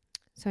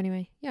 So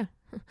anyway, yeah.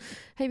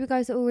 Hope you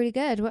guys are all really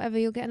good. Whatever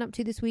you're getting up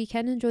to this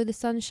weekend, enjoy the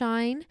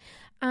sunshine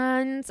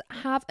and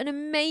have an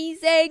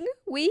amazing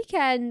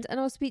weekend. And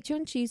I'll speak to you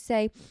on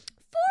Tuesday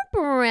for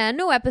a brand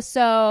new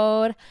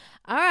episode.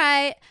 All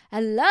right.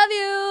 I love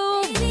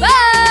you.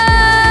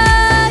 Bye.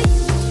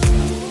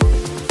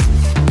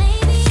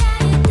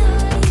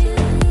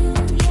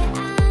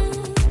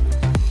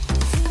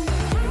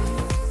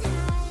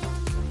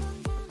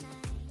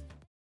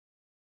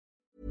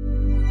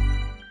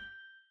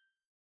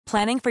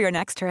 Planning for your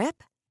next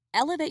trip?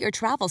 Elevate your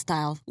travel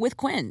style with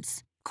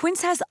Quince.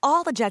 Quince has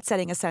all the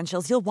jet-setting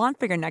essentials you'll want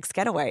for your next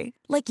getaway,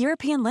 like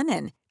European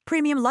linen,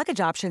 premium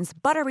luggage options,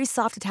 buttery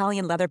soft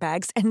Italian leather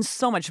bags, and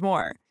so much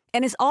more.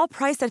 And is all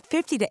priced at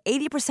 50 to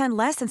 80%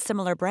 less than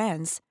similar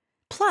brands.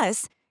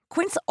 Plus,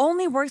 Quince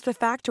only works with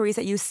factories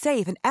that use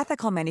safe and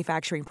ethical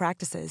manufacturing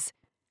practices.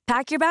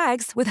 Pack your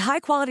bags with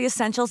high-quality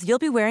essentials you'll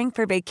be wearing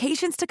for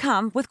vacations to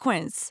come with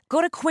Quince. Go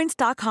to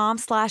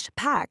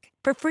quince.com/pack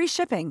for free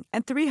shipping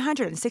and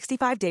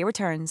 365-day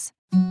returns.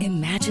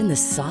 Imagine the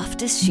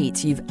softest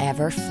sheets you've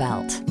ever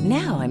felt.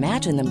 Now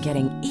imagine them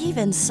getting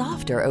even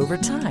softer over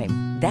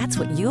time. That's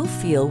what you'll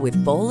feel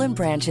with Boll &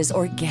 Branch's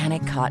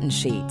organic cotton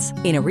sheets.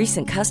 In a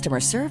recent customer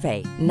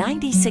survey,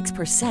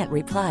 96%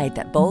 replied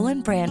that Boll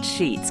 & Branch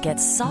sheets get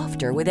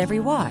softer with every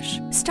wash.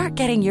 Start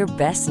getting your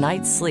best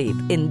night's sleep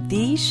in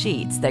these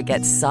sheets that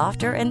get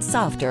softer and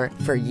softer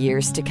for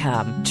years to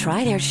come.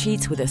 Try their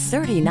sheets with a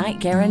 30-night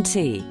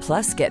guarantee.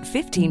 Plus, get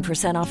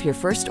 15% off your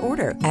first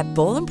order at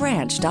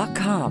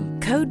bollandbranch.com.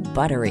 Code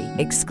BUTTERY.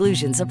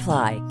 Exclusions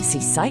apply.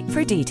 See site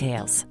for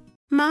details.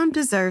 Mom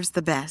deserves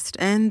the best,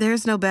 and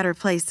there's no better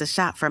place to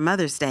shop for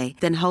Mother's Day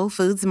than Whole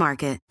Foods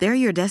Market. They're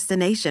your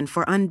destination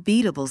for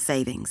unbeatable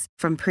savings,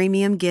 from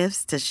premium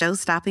gifts to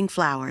show-stopping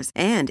flowers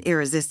and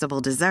irresistible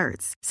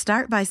desserts.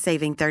 Start by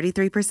saving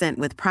 33%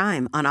 with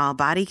Prime on all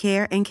body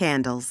care and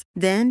candles.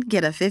 Then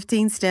get a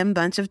 15-stem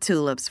bunch of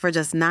tulips for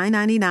just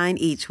 $9.99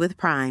 each with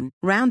Prime.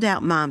 Round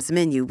out Mom's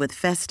menu with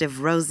festive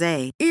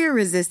rosé,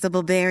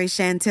 irresistible berry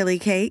chantilly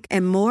cake,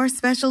 and more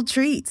special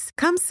treats.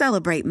 Come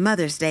celebrate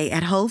Mother's Day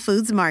at Whole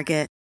Foods Market.